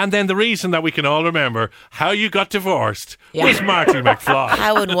 And then the reason that we can all remember how you got divorced Yeah. was Marty McFly.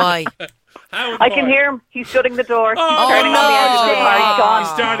 How and why? I can hear him. He's shutting the door. He's Oh, turning on the engine. no. He's He gone.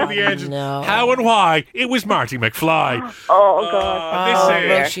 started the engine. no. How and why? It was Marty McFly. Oh, God. Listen.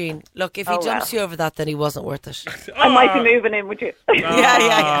 Roisin, look, if he Oh, jumps you over that, then he wasn't worth it. I might be moving in with you.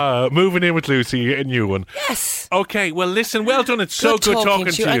 Yeah. Moving in with Lucy, a new one. Yes. Okay, well, listen, well done. It's so good talking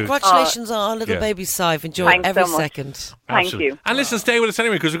to you. And congratulations on little Yeah. baby Sive. Enjoy Thanks every so much. second. Thank Absolutely. you. And listen, stay with us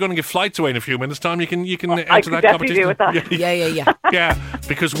anyway because we're going to give flights away in a few minutes' time. You can enter I could that definitely competition. do with that. Yeah. Yeah,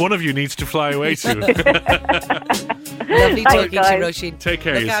 because one of you needs to fly away soon. Lovely talking to you, guys. Roisin. Take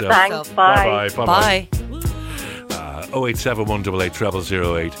care of Look after yourself. Thanks. yourself. Bye. Bye. Bye. 087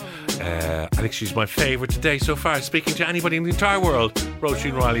 I think she's my favourite today so far. Speaking to anybody in the entire world,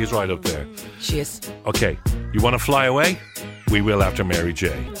 Roisin Riley is right up there. She is. Okay, you want to fly away? We will after Mary J.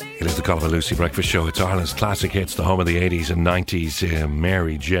 It is the Colm and Lucy Breakfast Show. It's Ireland's classic hits, the home of the 80s and 90s.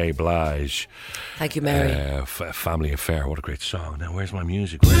 Mary J. Blige. Thank you, Mary. Family Affair. What a great song. Now, where's my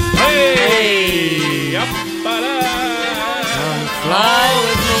music? Hey! Up, Fly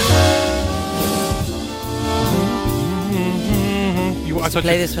with you, I me. thought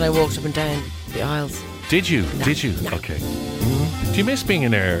Play you, this when I walked up and down the aisles. Did you? Did you? No. Okay. Do you miss being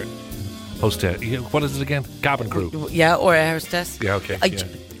an air hostess? What is it again? Cabin crew. Yeah, or a hostess. Yeah, okay. Yeah.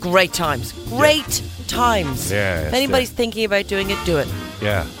 Great times. Great times. Yeah, If anybody's thinking about doing it, do it.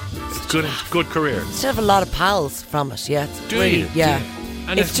 Yeah. Good career. Still have a lot of pals from it. Yeah, it's Do really, you? yeah. Do you?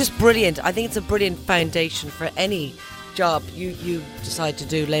 And It's just brilliant. I think it's a brilliant foundation for any job you decide to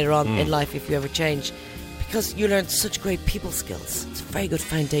do later on in life if you ever change, because you learn such great people skills. It's a very good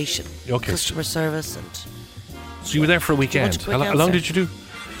foundation. Okay. Customer service and. So you were there for a weekend. quick How long answer. did you do?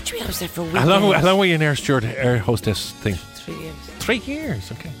 What do you mean I was there for a week? How long were you in air steward, air hostess thing? 3 years. 3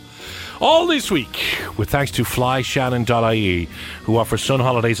 years, okay. All this week, with thanks to FlyShannon.ie, who offer sun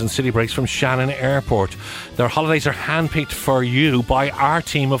holidays and city breaks from Shannon Airport. Their holidays are handpicked for you by our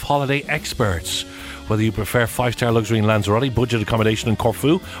team of holiday experts. Whether you prefer 5-star luxury in Lanzarote, budget accommodation in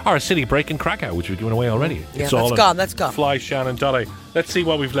Corfu, or a city break in Krakow, which we've given away already. Yeah, that's gone. FlyShannon.ie. Let's see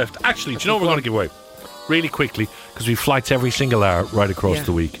what we've left. Actually, do you know what we're going to give away? Really quickly, because we have flights every single hour right across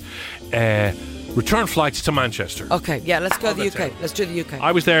the week. Return flights to Manchester. Okay, yeah, let's go to the UK. Let's do the UK.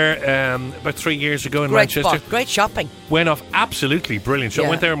 I was there about 3 years ago in Great Manchester. spot. Great shopping. Went off absolutely brilliant show. Yeah.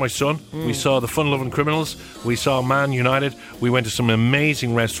 Went there with my son. We saw the Fun-Loving Criminals. We saw Man United. We went to some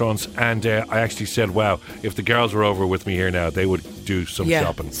amazing restaurants, and I actually said, "Wow, if the girls were over with me here now, they would do some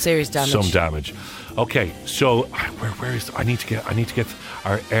shopping, serious damage. some damage." Okay, so where is? I need to get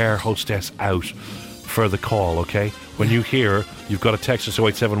our air hostess out for the call. Okay, when you hear, you've got to text us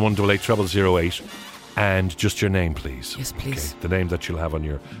 087 188 0008. And just your name, please. Yes, please. Okay. The name that you'll have on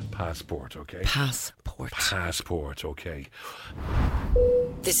your passport, okay? Passport, okay.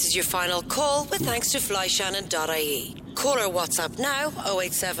 This is your final call with thanks to FlyShannon.ie. Call or WhatsApp now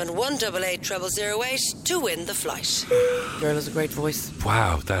 087 188 0008 to win the flight. Girl has a great voice.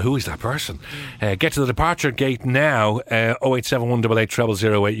 Wow, who is that person? Get to the departure gate now, 087 188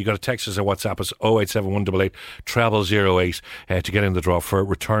 0008. You got to text us or WhatsApp us 087 188 0008 to get in the draw for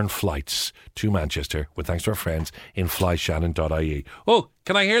return flights to Manchester with thanks to our friends in FlyShannon.ie. Oh,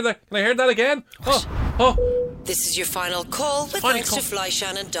 can I hear that? Can I hear that again? Oh. This is your final call with Final thanks call. to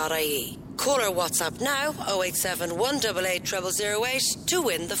FlyShannon.ie. Call or WhatsApp now 087 188 0008 to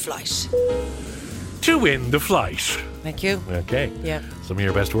win the flight. to win the flight. Thank you. Okay. Yeah. Some of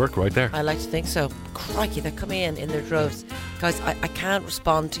your best work right there. I like to think so. Crikey, they're coming in their droves. Guys, I can't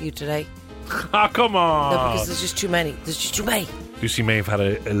respond to you today. Oh, come on. No, because there's just too many. There's just too many. Lucy may have had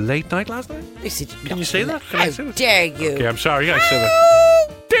a late night last night. Lucy, Can you say that? Can I How say that? dare you? Okay, I'm sorry. I said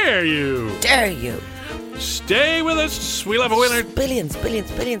that. Dare you? Dare you? Stay with us. We'll have a winner. Billions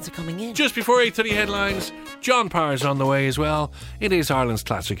are coming in. Just before 8:30 headlines, John Parr's on the way as well. It is Ireland's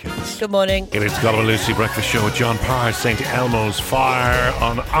Classic Hits. Good morning. It is the Colm and Lucy Breakfast Show with John Parr, St. Elmo's Fire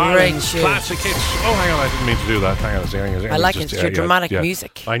on Ireland's tune. Classic Hits. Oh, hang on, I didn't mean to do that. Hang on a second. I like it. It's your dramatic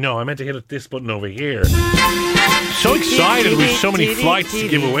music. I know, I meant to hit this button over here. So excited with so many flights to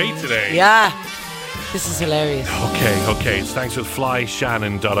give away today. Yeah. This is hilarious. Okay. It's thanks to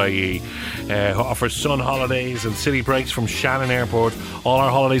flyshannon.ie. Who offers sun holidays and city breaks from Shannon Airport. All our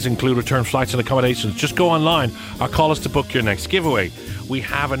holidays include return flights and accommodations. Just go online or call us to book your next giveaway. We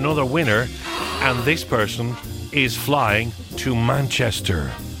have another winner, and this person is flying to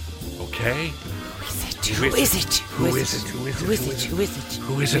Manchester. Okay? Who is it?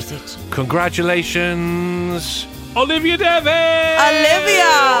 Congratulations, Olivia Devon!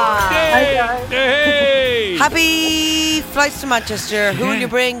 Olivia! Hey! Happy flights to Manchester. Who will you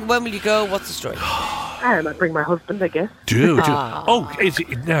bring? When will you go? What's the story? I bring my husband, I guess. Dude. Oh,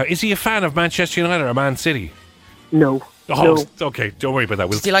 is he a fan of Manchester United or Man City? No. Oh, No. okay. Don't worry about that.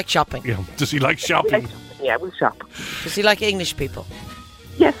 Does he like shopping? Yeah, does he like shopping? Yeah, we'll shop. Does he like English people?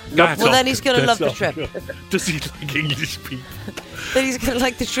 Yes. That's Well, then all. he's going to love That's the all. trip. Does he like English people? Then he's going to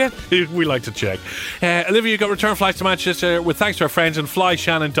like the trip. We like to check. Olivia, you got return flights to Manchester with thanks to our friends in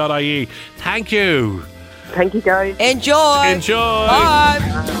flyshannon.ie. Thank you. Thank you, guys. Enjoy. Enjoy.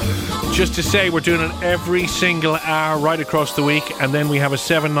 Bye. Just to say, we're doing it every single hour right across the week, and then we have a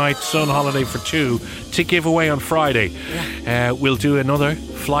 7-night sun holiday for 2 to give away on Friday. We'll do another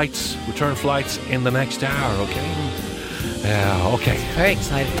return flights in the next hour, okay? Okay. Very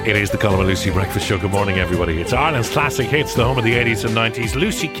excited. It is the Colm and Lucy Breakfast Show. Good morning, everybody. It's Ireland's Classic Hits, the home of the 80s and 90s.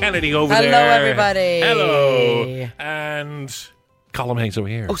 Lucy Kennedy over there. Hello, everybody. Hello. And Colm Hayes over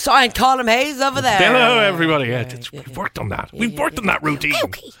here. Oh, sorry, and Colm Hayes over there. Hello, everybody. We've worked on that. We've worked on that routine.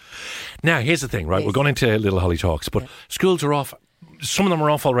 Okay. Now, here's the thing, right? Yes. We're going into Little Holly Talks, but schools are off. Some of them are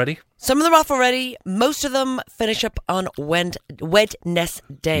off already. Some of them are off already. Most of them finish up on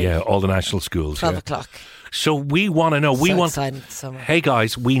Wednesday. Yeah, all the national schools. 12 o'clock. So we want to know. Excited this summer. Hey,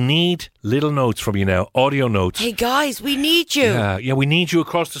 guys, we need little notes from you now, audio notes. Hey, guys, we need you. Yeah, we need you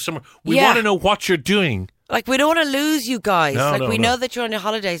across the summer. We Yeah. want to know what you're doing. Like, we don't want to lose you guys. No, we no. know that you're on your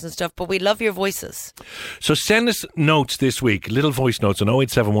holidays and stuff, but we love your voices. So send us notes this week, little voice notes on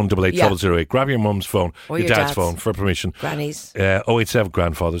 0871 88 0008. Grab your mum's phone, Or your your dad's dad's. phone for permission. Grannies. 087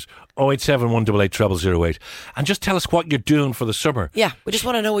 grandfathers, 0871 88 0008. And just tell us what you're doing for the summer. Yeah, we just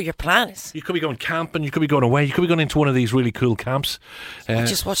want to know what your plan is. You could be going camping, you could be going away, you could be going into one of these really cool camps.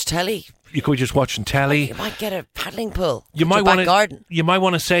 Just watch telly. You could be just watching telly. You might get a paddling pool. You at might your want back garden. You might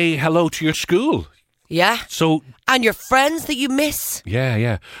want to say hello to your school. Yeah. So And your friends that you miss.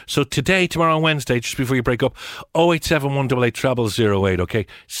 yeah. So today, tomorrow, and Wednesday, just before you break up, 0871 88 0008. Okay,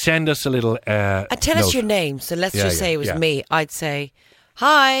 send us a little. And tell us note. your name. So let's Yeah, just say it was yeah. me. I'd say,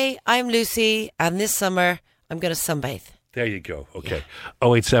 hi, I'm Lucy, and this summer I'm going to sunbathe. There you go. Okay.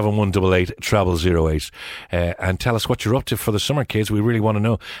 0871 88 0008. And tell us what you're up to for the summer, kids. We really want to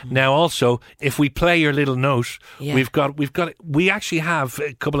know. Now, also, if we play your little note, Yeah. we actually have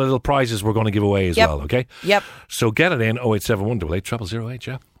a couple of little prizes we're going to give away as Yep. well, okay? Yep. So get it in 0871 88 0008,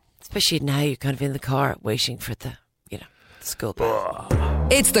 yeah. Especially now you're kind of in the car waiting for the school bus.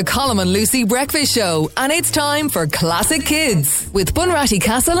 It's the Colm and Lucy Breakfast Show, and it's time for Classic Kids with Bunratty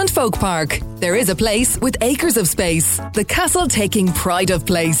Castle and Folk Park. There is a place with acres of space. The castle taking pride of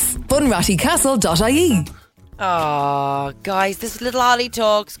place. bunrattycastle.ie. Oh, guys, this is Little Holly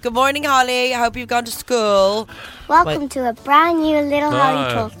Talks. Good morning, Holly. I hope you've gone to school. Welcome to a brand new Little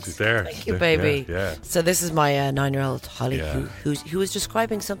Holly Talks. She's there. Thank you, baby. Yeah. So this is my 9-year-old Holly Yeah. who is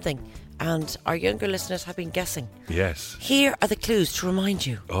describing something, and our younger listeners have been guessing. Yes. Here are the clues to remind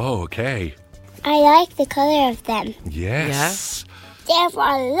you. Oh, okay. I like the colour of them. Yes. There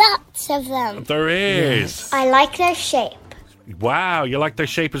are lots of them. There is. I like their shape. Wow, you like their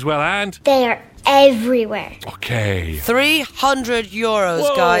shape as well, and? They are everywhere. Okay. 300 euros,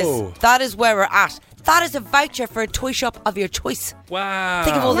 Whoa. guys. That is where we're at. That is a voucher for a toy shop of your choice. Wow.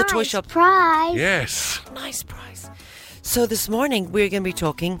 Think of all the toy Nice shop. prize. Yes. Nice prize. So this morning we're going to be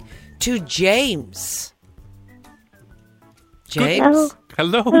talking to James. James?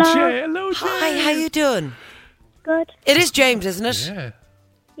 Hello, Jay. Hello, Jay. Hi, how you doing? Good. It is James, isn't it?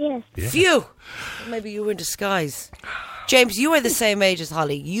 Yeah. Yes. Phew. Maybe you were in disguise. James, you are the same age as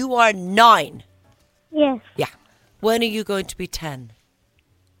Holly. You are 9. Yes. Yeah. When are you going to be 10?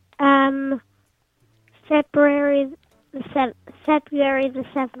 February the 7th. February the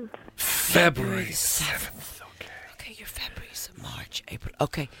 7th. Okay, you're February, so March, April.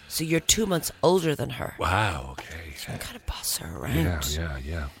 Okay, so you're 2 months older than her. Wow, okay. So you kind of boss her around.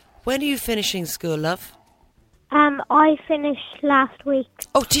 Yeah. When are you finishing school, love? I finished last week.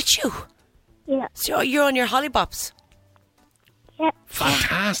 Oh, did you? Yeah. So you're on your hollybops. Yep.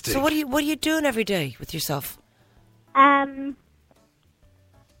 Fantastic. So what are you doing every day with yourself?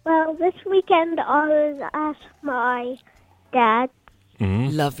 Well, this weekend I was at my dad's.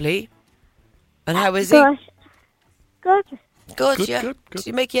 Lovely. And how is he? But good. Good, yeah. Good. Did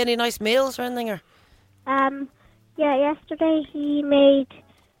he make you any nice meals or anything? Or? Yeah, yesterday he made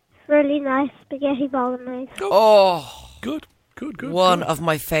really nice spaghetti bolognese. Oh, Good. one of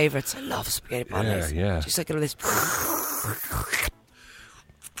my favourites. I love spaghetti bolognese. Yeah. Just like a list.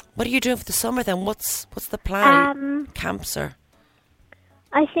 What are you doing for the summer then? What's the plan? Camps or?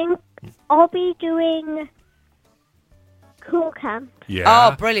 I think I'll be doing Cool Camp. Yeah.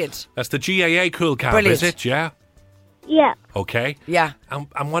 Oh, brilliant. That's the GAA Cool Camp, Brilliant. is it? Yeah. Yeah, Okay. Yeah.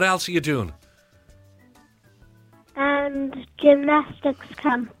 And what else are you doing? and gymnastics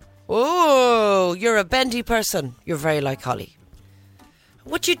camp. Oh, you're a bendy person. You're very like Holly.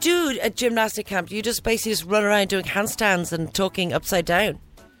 What do you do at gymnastic camp? Do you just basically just run around doing handstands and talking upside down?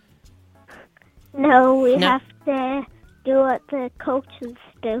 No, we No. have to do what the coaches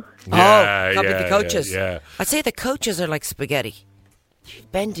do. Copy the coaches. Yeah. I'd say the coaches are like spaghetti.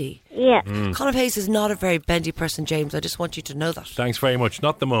 Bendy. Yeah. Colm Hayes is not a very bendy person, James. I just want you to know that. Thanks very much.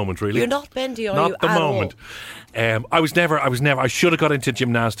 Not the moment, really. You're not bendy, are Not you? the at moment. all? I was never. I should have got into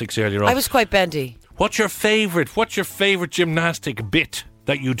gymnastics earlier on. I was quite bendy. What's your favourite gymnastic bit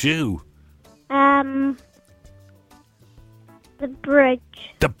that you do? The bridge.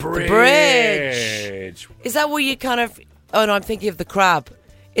 The bridge. bridge. Is that where you kind of... Oh, no, I'm thinking of the crab.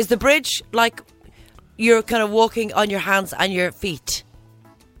 Is the bridge like you're kind of walking on your hands and your feet?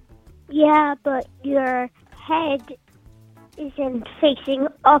 Yeah, but your head isn't facing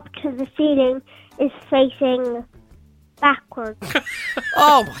up to the ceiling, it's facing backwards.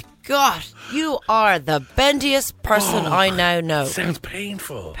 Oh, my God. You are the bendiest person I now know. Sounds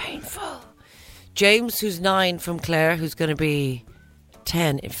painful. Painful. James, who's 9 from Clare, who's going to be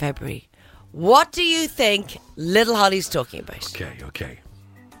 10 in February. What do you think little Holly's talking about? Okay.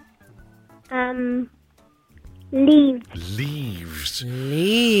 Leaves.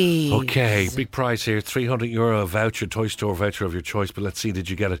 Leaves. Okay, big prize here. €300 voucher, Toy Store voucher of your choice. But let's see, did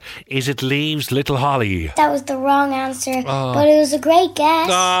you get it? Is it leaves, little Holly? That was the wrong answer, but it was a great guess.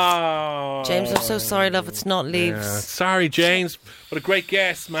 Oh. James, I'm so sorry, love. It's not leaves. Yeah. Sorry, James. What a great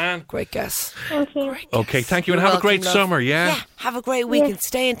guess, man. Great guess. Thank you. Okay, thank you, and You're have a great welcome, love. summer, yeah? Yeah, have a great weekend.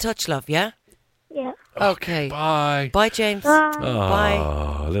 Stay in touch, love, yeah? Yeah. Okay. Bye. Bye, James. Bye. Bye.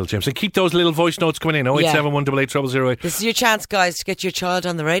 Oh, little James. And keep those little voice notes coming in. 087 188 0008. This is your chance, guys, to get your child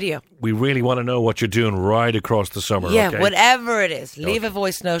on the radio. We really want to know what you're doing right across the summer, Yeah, okay? whatever it is. Leave a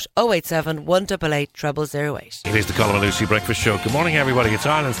voice note 087 188 0008. It is the Colm and Lucy Breakfast Show. Good morning, everybody. It's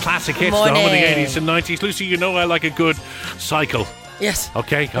Ireland's classic hits, the home of the Morning. 80s and 90s. Lucy, you know I like a good cycle. Yes.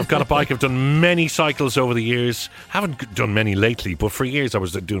 Okay, I've got a bike. I've done many cycles over the years. Haven't done many lately, but for years I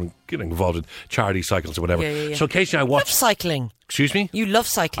was getting involved in charity cycles or whatever. Yeah. So occasionally I Love watch. cycling. Excuse me? You love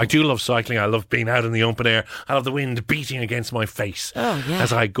cycling. I do love cycling. I love being out in the open air. I love the wind beating against my face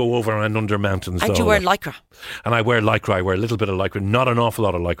as I go over and under mountains. And you wear lycra. And I wear lycra. I wear a little bit of lycra, not an awful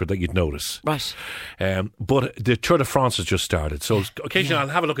lot of lycra that you'd notice. Right. But the Tour de France has just started. So occasionally I'll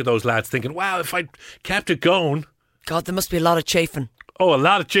have a look at those lads thinking, wow, if I kept it going. God, there must be a lot of chafing. Oh, a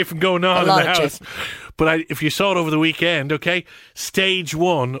lot of chafing going on in lot the of house. But if you saw it over the weekend, okay, stage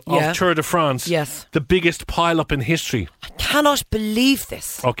 1 of Tour de France, the biggest pile-up in history. I cannot believe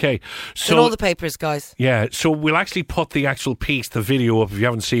this. Okay, so in all the papers, guys. Yeah, so we'll actually put the actual piece, the video up if you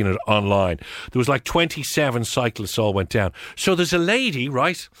haven't seen it online. There was like 27 cyclists all went down. So there's a lady,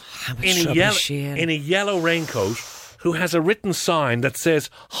 right, How much trouble is she in? in a yellow raincoat who has a written sign that says,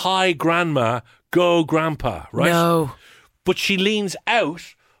 "Hi, Grandma, go Grandpa," right? No. But she leans out,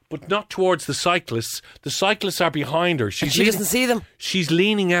 but not towards the cyclists. The cyclists are behind her. And she doesn't see them. She's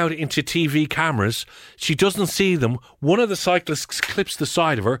leaning out into TV cameras. She doesn't see them. One of the cyclists clips the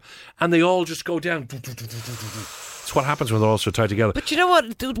side of her, and they all just go down. That's what happens when they're all so tied together. But you know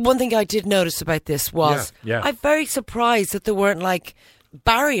what? The one thing I did notice about this was I'm very surprised that there weren't like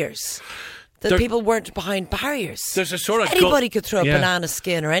barriers. That people weren't behind barriers. There's a sort of anybody could throw a banana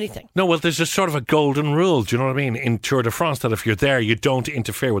skin or anything. No, well, there's a sort of a golden rule. Do you know what I mean? In Tour de France, that if you're there, you don't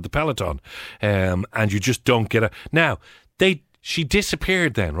interfere with the peloton, and you just don't get a. Now She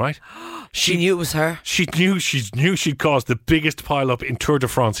disappeared then, right? She knew it was her. She knew she'd caused the biggest pile-up in Tour de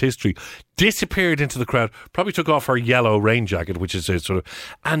France history. Disappeared into the crowd. Probably took off her yellow rain jacket, which is a sort of...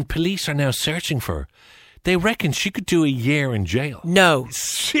 And police are now searching for her. They reckon she could do a year in jail. No.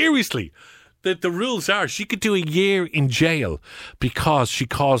 Seriously. The rules are she could do a year in jail because she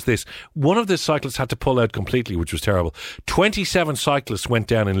caused this. One of the cyclists had to pull out completely, which was terrible. 27 cyclists went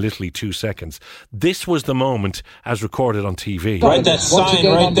down in literally 2 seconds. This was the moment as recorded on TV. Right, that sign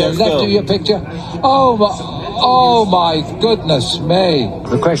right there, left of your picture. Oh my goodness me.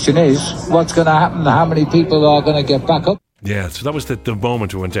 The question is, what's going to happen? How many people are going to get back up? Yeah, so that was the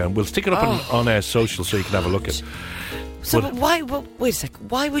moment it went down. We'll stick it up on social so you can have a look at it. So wait a sec.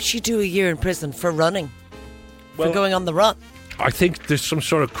 Why would she do a year in prison for running? For going on the run? I think there's some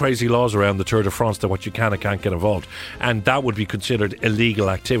sort of crazy laws around the Tour de France that what you can and can't get involved, and that would be considered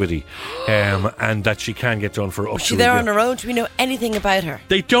illegal activity, and that she can get done for up to. Was she there on her own? Do we know anything about her?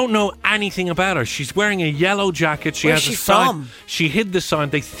 They don't know anything about her. She's wearing a yellow jacket. Where's she from? She hid the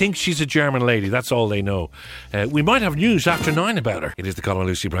sign. They think she's a German lady. That's all they know. We might have news after 9 about her. It is the Colm and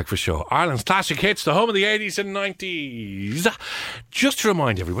Lucy Breakfast Show. Ireland's classic hits, the home of the 80s and 90s. Just to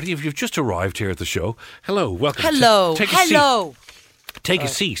remind everybody, if you've just arrived here at the show, hello, welcome. Hello. Take a seat. Take a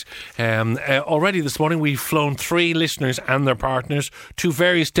seat. Already this morning we've flown 3 listeners and their partners to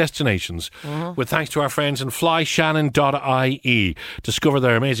various destinations with thanks to our friends in flyshannon.ie. Discover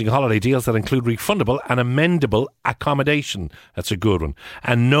their amazing holiday deals that include refundable and amendable accommodation. That's a good one.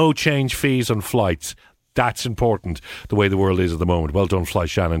 And no change fees on flights. That's important, the way the world is at the moment. Well done,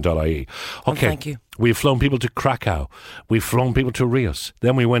 flyshannon.ie. Okay, thank you. We've flown people to Krakow. We've flown people to Rios.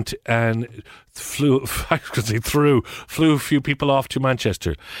 Then we went and flew a few people off to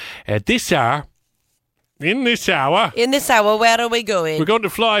Manchester. In this hour, where are we going? we're going to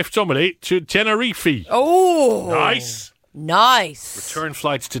fly somebody to Tenerife. Oh, Nice. Return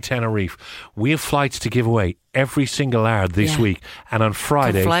flights to Tenerife. We have flights to give away every single hour this week. And on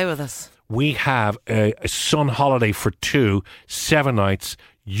Friday, come fly with us. We have a sun holiday for 2, 7 nights.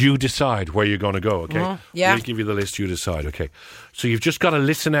 You decide where you're going to go, okay? Yeah. We'll give you the list, you decide, okay? So you've just got to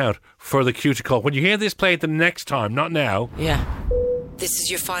listen out for the cue to call. When you hear this, play it the next time, not now. Yeah. This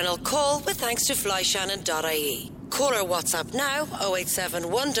is your final call with thanks to flyshannon.ie. Call or WhatsApp now 087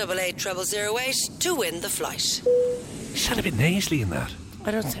 188 0008 to win the flight. You sound a bit nasally in that. I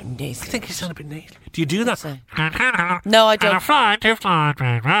don't sound nasally. I think you sound a bit nasally. Do you do that? No, I don't.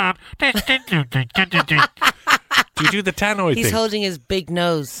 Do you do the tannoy thing? He's holding his big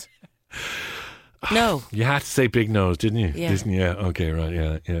nose. No. You had to say big nose, didn't you? Yeah. Yeah, okay,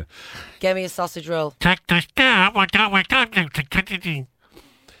 right, yeah. Get me a sausage roll.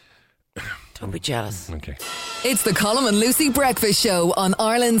 Don't be jealous. Okay. It's the Colm and Lucy Breakfast Show on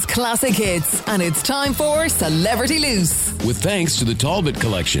Ireland's classic hits, and it's time for Celebrity Loose. With thanks to the Talbot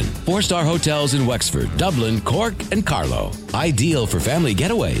Collection, 4-star hotels in Wexford, Dublin, Cork, and Carlow. Ideal for family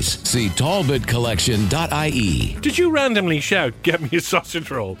getaways. See talbotcollection.ie. Did you randomly shout, "Get me a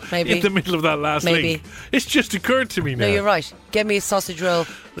sausage roll"? Maybe. In the middle of that last link? It's just occurred to me now. No, you're right. Get me a sausage roll.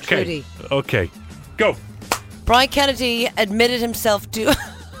 Okay. Trudy. Okay. Go. Brian Kennedy admitted himself to...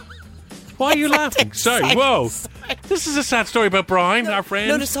 Why are you laughing? Sorry, whoa. This is a sad story about Brian, our friend.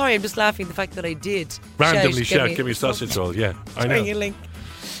 No, sorry. I'm just laughing at the fact that I did. Randomly shout, "Give me a sausage roll." Yeah, I know. Link.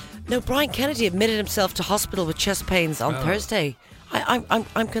 No, Brian Kennedy admitted himself to hospital with chest pains on Thursday.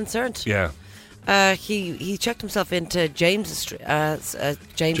 I'm concerned. Yeah. He checked himself into James's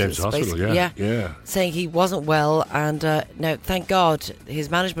Hospital, yeah. Saying he wasn't well, and now, thank God,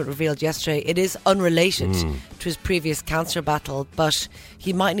 his management revealed yesterday it is unrelated to his previous cancer battle, but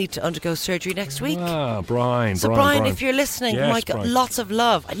he might need to undergo surgery next week. Brian. So Brian, if you're listening, yes, my God, Brian. Lots of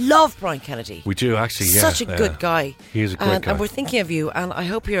love. I love Brian Kennedy. We do, actually, yeah. Such a good guy. He is a great guy. And we're thinking of you, and I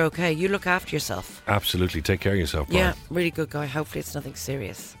hope you're okay. You look after yourself. Absolutely. Take care of yourself, Brian. Yeah, really good guy. Hopefully it's nothing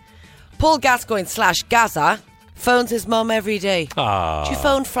serious. Paul Gascoigne / Gaza phones his mum every day. Do you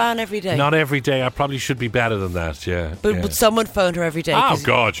phone Fran every day? Not every day. I probably should be better than that, yeah. But would someone phone her every day? Oh,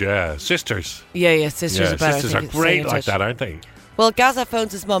 God, yeah. Sisters. Yeah, sisters are better. Sisters are great like that, aren't they? Well, Gaza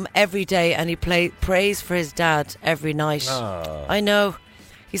phones his mum every day, and he prays for his dad every night. I know.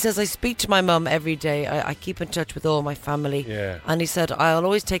 He says, I speak to my mum every day. I keep in touch with all my family. Yeah. And he said, I'll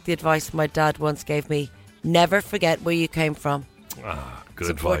always take the advice my dad once gave me. Never forget where you came from.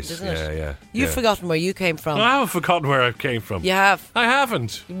 Good advice. Isn't it? Yeah. You've forgotten where you came from. No, I haven't forgotten where I came from. You have. I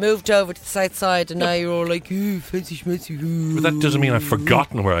haven't. You moved over to the south side, and now you're all like, ooh, fancy schmancy. But that doesn't mean I've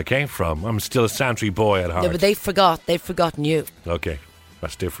forgotten where I came from. I'm still a Santry boy at heart. No, but they've forgotten you. Okay,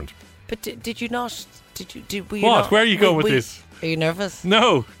 that's different. But did you not? Were you What? not, Where are you going with this? Are you nervous?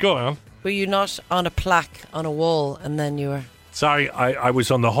 No, go on. Were you not on a plaque on a wall, and then you were? Sorry, I was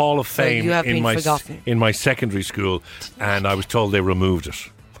on the Hall of Fame you have in been my forgotten. in my secondary school, and I was told they removed it.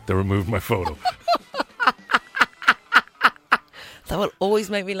 They removed my photo. That will always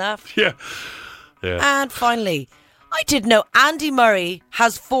make me laugh. Yeah. And finally, I didn't know Andy Murray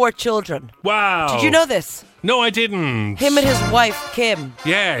has 4 children. Wow. Did you know this? No, I didn't. Him and his wife, Kim.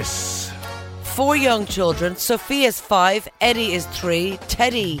 Yes. 4 young children. Sophia's 5, Eddie is 3,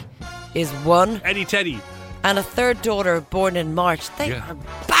 Teddy is 1. Eddie Teddy. And a 3rd daughter born in March. They are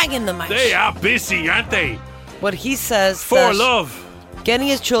banging them out. They are busy, aren't they? But he says For that love. getting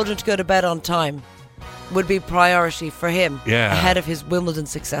his children to go to bed on time would be priority for him ahead of his Wimbledon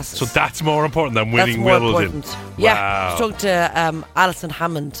successes. So that's more important than winning That's more Wimbledon. important. Yeah. Wow. I was talking to Alison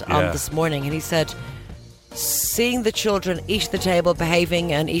Hammond on this morning, and he said seeing the children eat at the table,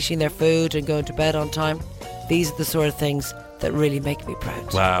 behaving and eating their food and going to bed on time, these are the sort of things that really make me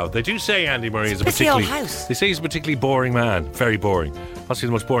proud. Wow. They do say Andy Murray is a busy old particularly... house. They say he's a particularly boring man. Very boring. Possibly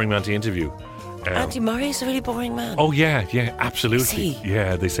the most boring man to interview. Andy Murray's a really boring man. Oh, yeah, absolutely. Is he?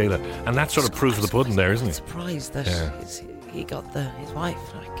 Yeah, they say that. And that's sort of proof of the pudding there, isn't I'm it? surprised that he got his wife.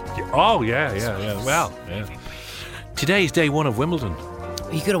 Oh, yeah. Well, yeah. Today's day 1 of Wimbledon.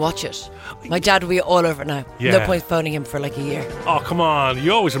 Are you going to watch it? My dad will be all over it now. Yeah. No point phoning him for like a year. Oh, come on.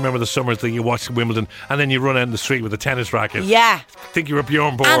 You always remember the summers that you watched Wimbledon and then you run out in the street with a tennis racket. Yeah. Think you were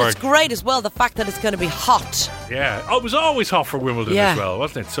Bjorn Borg. And it's great as well, the fact that it's going to be hot. Yeah. Oh, it was always hot for Wimbledon as well,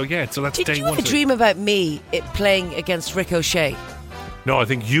 wasn't it? So, so that's Did day you 1. have a dream about me playing against Ricochet? No, I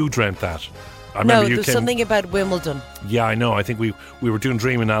think you dreamt that. I remember there's something about Wimbledon. Yeah, I know. I think we were doing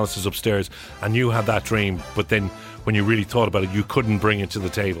dream analysis upstairs and you had that dream, but then when you really thought about it, you couldn't bring it to the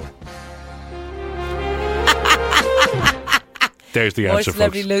table. There's the answer, folks.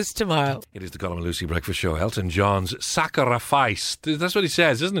 Celebrity Loose tomorrow. It is the Colm and Lucy Breakfast Show. Elton John's Sacrifice. That's what he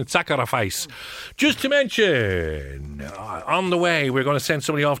says, isn't it? Sacrifice. Just to mention, on the way, we're going to send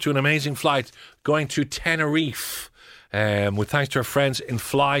somebody off to an amazing flight going to Tenerife. With thanks to our friends in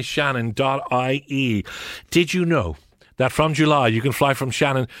flyshannon.ie. Did you know that from July you can fly from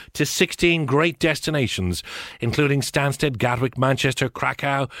Shannon to 16 great destinations, including Stansted, Gatwick, Manchester,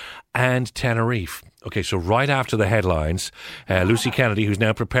 Krakow and Tenerife? Okay, so right after the headlines, Lucy Kennedy, who's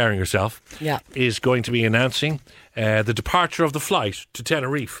now preparing herself, is going to be announcing the departure of the flight to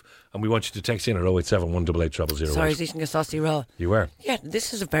Tenerife. And we want you to text in at 087 188 0008. Sorry, I was eating a saucy roll. You were? Yeah,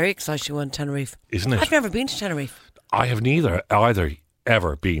 this is a very exciting one, Tenerife. Isn't it? I've never been to Tenerife. I have either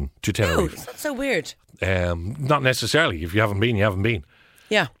ever been to Tenerife. No, that's so weird. Not necessarily. If you haven't been, you haven't been.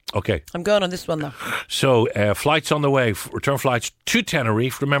 Yeah. Okay. I'm going on this one, though. So, flights on the way, return flights to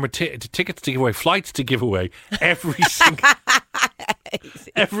Tenerife. Remember, tickets to give away, flights to give away every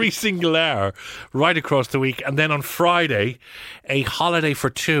single hour right across the week. And then on Friday, a holiday for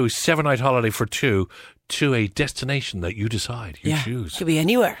 2, 7-night holiday for 2 to a destination that you decide. You choose. Could be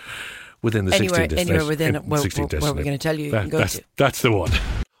anywhere. Within the 16 destinations. Anywhere within where we're going to tell you can go to. That's the one.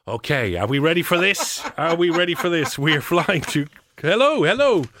 Okay, are we ready for this? Are we ready for this? We're flying to... Hello.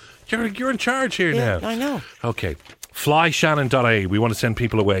 You're in charge here now. I know. Okay. flyshannon.ie. We want to send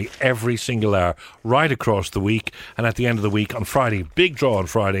people away every single hour right across the week, and at the end of the week on Friday, big draw on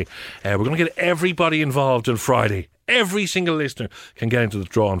Friday. We're going to get everybody involved on Friday. Every single listener can get into the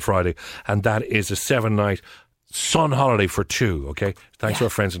draw on Friday, and that is a 7-night sun holiday for 2. Okay, thanks to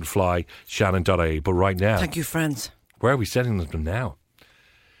our friends in flyshannon.ie. But right now, thank you, friends. Where are we sending them now?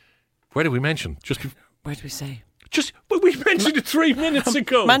 Where did we mention? Where did we say? But we mentioned it 3 minutes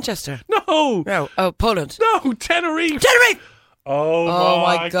ago. Manchester. No. Oh, Poland. No, Tenerife. Oh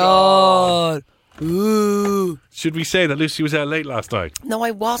my God. Ooh. Should we say that Lucy was out late last night? No,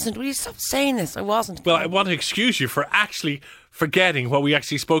 I wasn't. Will you stop saying this? I wasn't. Well, I want to excuse you for actually forgetting what we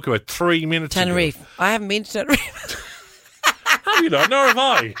actually spoke about 3 minutes ago. Tenerife. I haven't been to Tenerife. Have you not? Nor have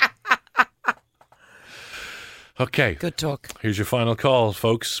I. Okay. Good talk. Here's your final call,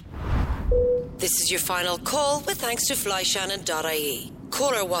 folks. This is your final call with thanks to flyshannon.ie.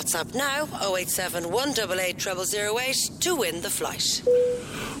 Call or WhatsApp now 087 188 0008 to win the flight.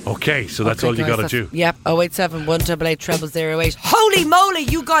 Okay, so that's all you got to do. Yep, 087 188 0008. Holy moly,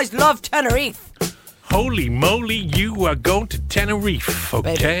 you guys love Tenerife. Holy moly, you are going to Tenerife.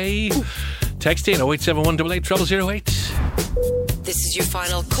 Okay. Text in 087 188 0008. This is your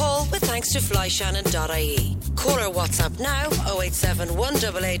final call with thanks to flyshannon.ie. Call or WhatsApp now 087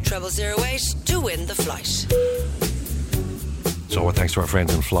 188 0008 to win the flight. So thanks to our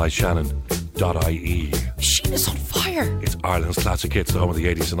friends in flyshannon.ie. Machine is on fire. It's Ireland's classic hits, the home of the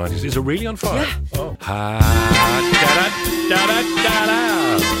 80s and 90s. Is it really on fire? Yeah. Oh.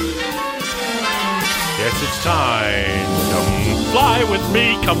 Yes, it's time. Come fly with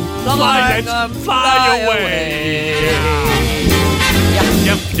me. Come fly, let's fly away.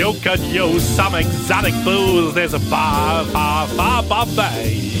 You could use some exotic booze. There's a bar, far, far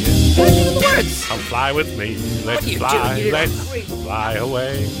Bombay. Words. Come fly with me. Let's are you fly. doing? Let's fly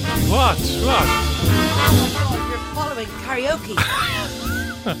away. What? Oh, you're following karaoke.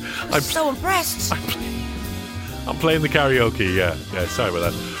 I'm so impressed. I'm playing the karaoke. Yeah. Sorry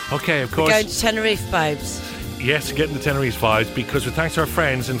about that. Okay, of course. Going to Tenerife vibes. Yes, getting the Tenerife vibes because with thanks to our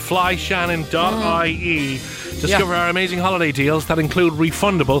friends in flyshannon.ie, discover our amazing holiday deals that include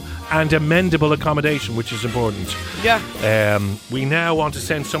refundable and amendable accommodation, which is important. Yeah. We now want to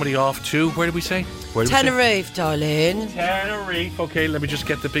send somebody off to, where did we say? Tenerife, darling. Tenerife. Okay, let me just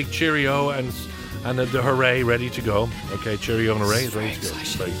get the big cheerio and the hooray ready to go. Okay, cheerio and hooray is ready to go.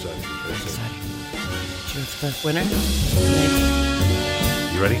 Very excited. Do you know the winner?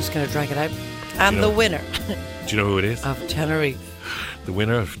 You ready? Just going to drag it out. And the winner. Do you know who it is? Of Tenerife. The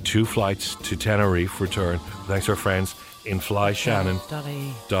winner of 2 flights to Tenerife return, thanks to our friends in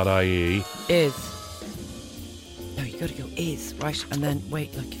flyshannon.ie. Is. No, you got to go is, right? And then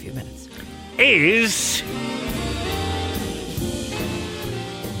wait like a few minutes. Is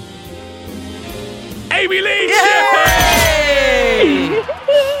Amy Lee! Yay!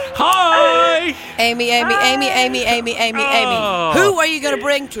 Hi! Amy. Who are you going to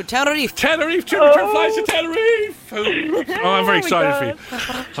bring to Tenerife? Tenerife, 2 return flights to Tenerife! I'm very excited for you.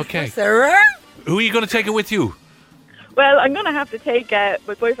 Okay. Sarah? Who are you going to take it with you? Well, I'm going to have to take my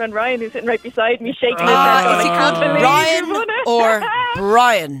boyfriend Ryan, who's sitting right beside me, shaking his head. Is he called Ryan or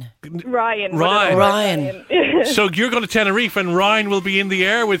Brian? Ryan. So you're going to Tenerife and Ryan will be in the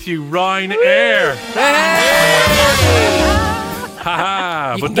air with you. Ryan Air.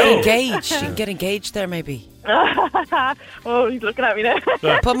 Haha. You can get engaged. You can get engaged there, maybe. Oh, he's looking at me now.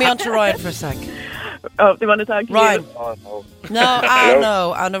 Put me on to Ryan for a sec. Oh, they want to talk to Ryan. you? Oh, no. No,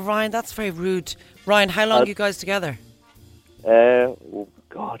 I know, Ryan, that's very rude. Ryan, how long are you guys together? Oh,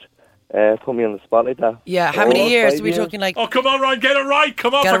 God. Put me on the spot like that. Yeah, how many years? Are we talking like... Oh, come on, Ryan, get it right.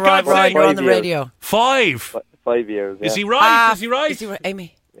 Come on, get for it right, God's Ryan, sake. you're on the radio. 5. 5 years, yeah. Is he right? Is he right?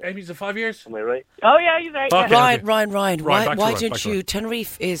 Amy? Amy's at 5 years? Am I right? Oh, yeah, he's right. Okay, Yeah. Ryan, Right, why don't you...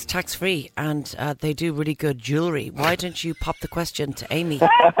 Tenerife is tax-free and they do really good jewellery. Why don't you pop the question to Amy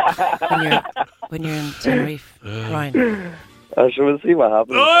when you're in Tenerife? Ryan. Sure, we'll see what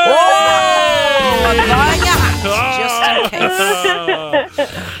happens. Just in case.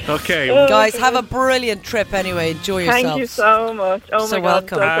 Okay. Guys, have a brilliant trip anyway. Enjoy yourselves. Thank you so much. Oh, So my God,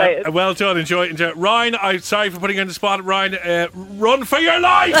 welcome. so excited. Well done. Enjoy it. Ryan, I'm sorry for putting you on the spot. Ryan, run for your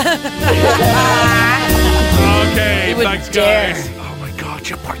life! Okay, thanks, guys. Oh, my God,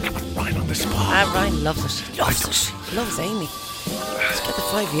 you're putting Ryan on the spot. Ryan loves it. Loves Amy. Just get the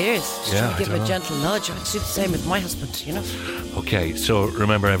 5 years. Just try to give him a gentle nudge. I'd do the same with my husband, you know. Okay, so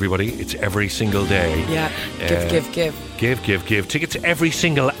remember, everybody, it's every single day. Yeah, give. Give. Tickets every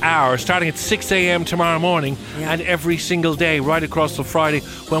single hour, starting at 6 a.m. tomorrow morning, and every single day, right across till Friday,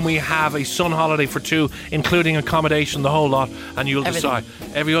 when we have a sun holiday for 2, including accommodation, the whole lot, and you'll decide.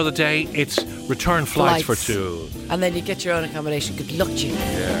 Every other day, it's return flights for 2. And then you get your own accommodation. Good luck to you.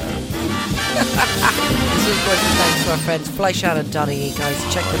 Yeah. This is good. Thanks to our friends, flyshannon.ie,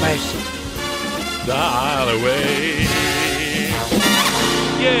 guys. Check them out. Dial away.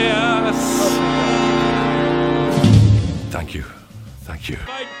 Yes. Thank you.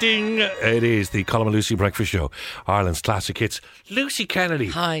 Ding. It is the Colm and Lucy Breakfast Show, Ireland's classic hits. Lucy Kennedy.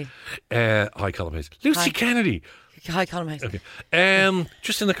 Hi. Hi, Colm Hayes. Lucy Kennedy. Hi, Colm Hayes. Okay.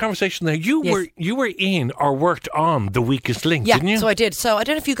 Just in the conversation there, you were in or worked on The Weakest Link, didn't you? So I did. So I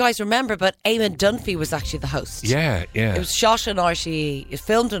don't know if you guys remember, but Eamon Dunphy was actually the host. Yeah. It was shot on RTE, it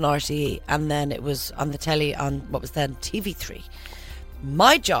filmed on RTE, and then it was on the telly on what was then TV3.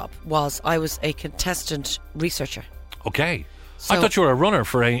 My job was I was a contestant researcher. Okay. So, I thought you were a runner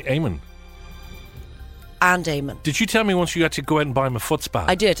for Eamon. And Eamon. Did you tell me once you had to go out and buy him a foot spa?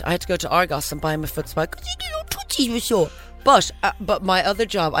 I did. I had to go to Argos and buy him a foot spa. But my other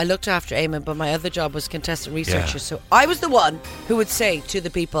job, I looked after Eamon, but my other job was contestant researcher. So I was the one who would say to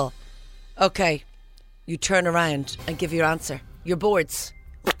the people, okay, you turn around and give your answer. Your boards.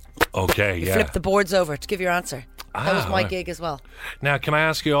 Okay, You flip the boards over to give your answer. That was my gig as well. Now, can I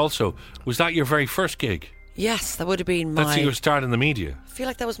ask you also, was that your very first gig? Yes, that would have been my... That's your start in the media? I feel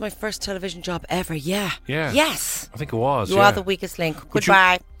like that was my first television job ever, yeah. Yes. I think it was, You are the weakest link.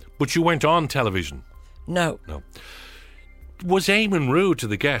 Goodbye. But you went on television? No. Was Eamon rude to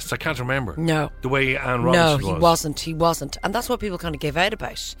the guests? I can't remember. No. The way Anne Robinson was? No, he wasn't. And that's what people kind of gave out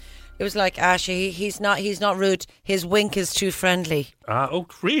about. It was like, he's not rude. His wink is too friendly. Oh,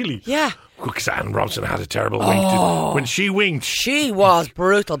 really? Yeah. Because Anne Robinson had a terrible wink. When she winked. She was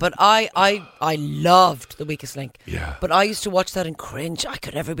brutal, but I loved The Weakest Link. Yeah. But I used to watch that and cringe. I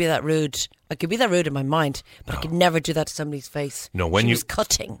could never be that rude. I could be that rude in my mind, but I could never do that to somebody's face. No, when she was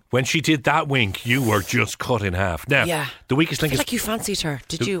cutting. When she did that wink, you were just cut in half. Now, yeah. The Weakest Link I feel is like you fancied her.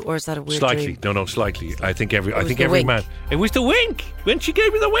 Did you, or is that a weird slightly? dream? No, slightly. I think every wink. man. It was the wink when she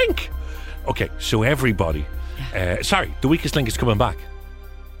gave me the wink. Okay, so everybody. The Weakest Link is coming back.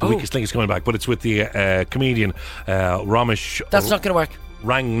 The Weakest Link is coming back, but it's with the comedian Ramesh. That's not going to work.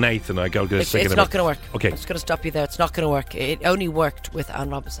 Nathan. I got to It's not going to work. Okay. I'm just going to stop you there. It's not going to work. It only worked with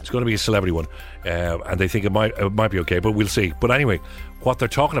Anne Robinson. It's going to be a celebrity one, and they think it might be okay, but we'll see. But anyway, what they're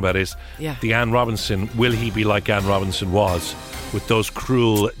talking about is the Anne Robinson. Will he be like Anne Robinson was with those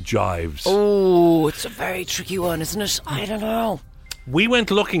cruel jives? Oh, it's a very tricky one, isn't it? I don't know. We went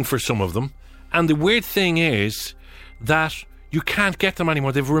looking for some of them, and the weird thing is that you can't get them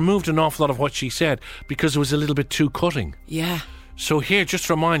anymore. They've removed an awful lot of what she said because it was a little bit too cutting. Yeah. So here, just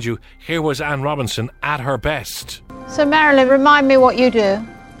to remind you, here was Anne Robinson at her best. So Marilyn, remind me what you do.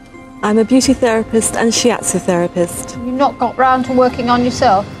 I'm a beauty therapist and shiatsu therapist. You've not got round to working on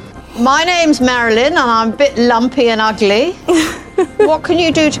yourself? My name's Marilyn and I'm a bit lumpy and ugly. What can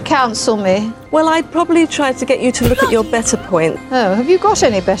you do to counsel me? Well, I'd probably try to get you to look at your better point. Oh, have you got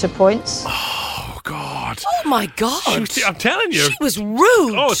any better points? Oh, God. Oh, my God. I'm telling you. She was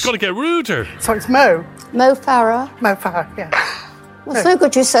rude. Oh, it's going to get ruder. So it's Mo. Mo Farah? Mo Farah, yeah. Well, it's no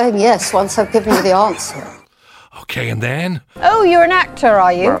good you saying yes once I've given you the answer. Okay, and then? Oh, you're an actor,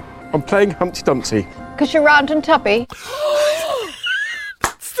 are you? I'm playing Humpty Dumpty. Because you're round and tubby?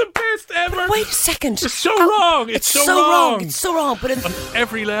 It's the best ever. But wait a second. It's so wrong. It's so wrong. It's so wrong. But on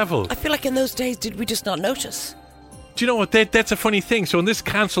every level. I feel like in those days, did we just not notice? Do you know what? That's a funny thing. So in this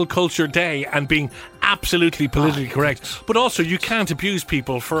cancel culture day and being absolutely politically correct, but also you can't abuse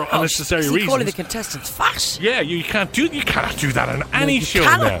people for unnecessary reasons. Calling the contestants fat. Yeah, you cannot do that on any show. You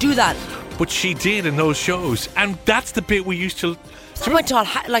cannot do that. But she did in those shows, and that's the bit we used to.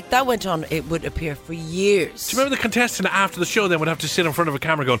 That went on. It would appear for years. Do you remember the contestant after the show then would have to sit in front of a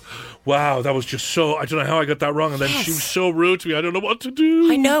camera going, "Wow, that was just so. I don't know how I got that wrong," and then she was so rude to me. I don't know what to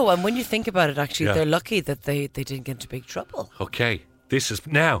do. I know, and when you think about it, actually, they're lucky that they didn't get into big trouble. Okay. This is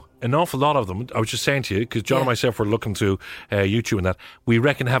now an awful lot of them. I was just saying to you because John and myself were looking to YouTube and that we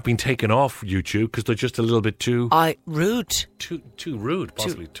reckon have been taken off YouTube because they're just a little bit too rude, too rude,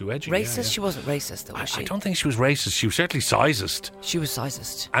 possibly too edgy, racist. Yeah. She wasn't racist, though. Was she? I don't think she was racist. She was certainly sizist. She was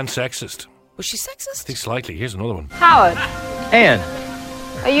sizist and sexist. Was she sexist? I think slightly. Here's another one. Howard. Anne.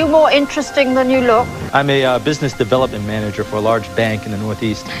 Are you more interesting than you look? I'm a business development manager for a large bank in the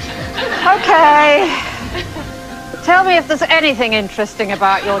Northeast. Okay. Tell me if there's anything interesting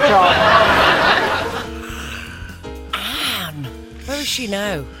about your job. Anne, where is she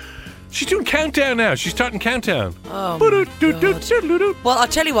now? She's doing Countdown now. She's starting Countdown. Oh, my God. Well, I'll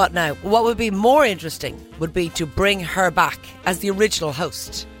tell you what now. What would be more interesting would be to bring her back as the original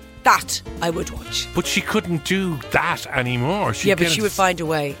host. That I would watch. But she couldn't do that anymore. But she would find a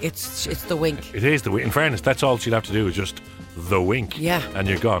way. It's the wink. It is the wink. In fairness, that's all she'd have to do is just the wink. Yeah. And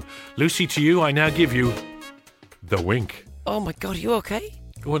you're gone. Lucy, to you, I now give you the wink. Oh, my God. Are you okay?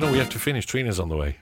 Well, no, we have to finish. Trina's on the way.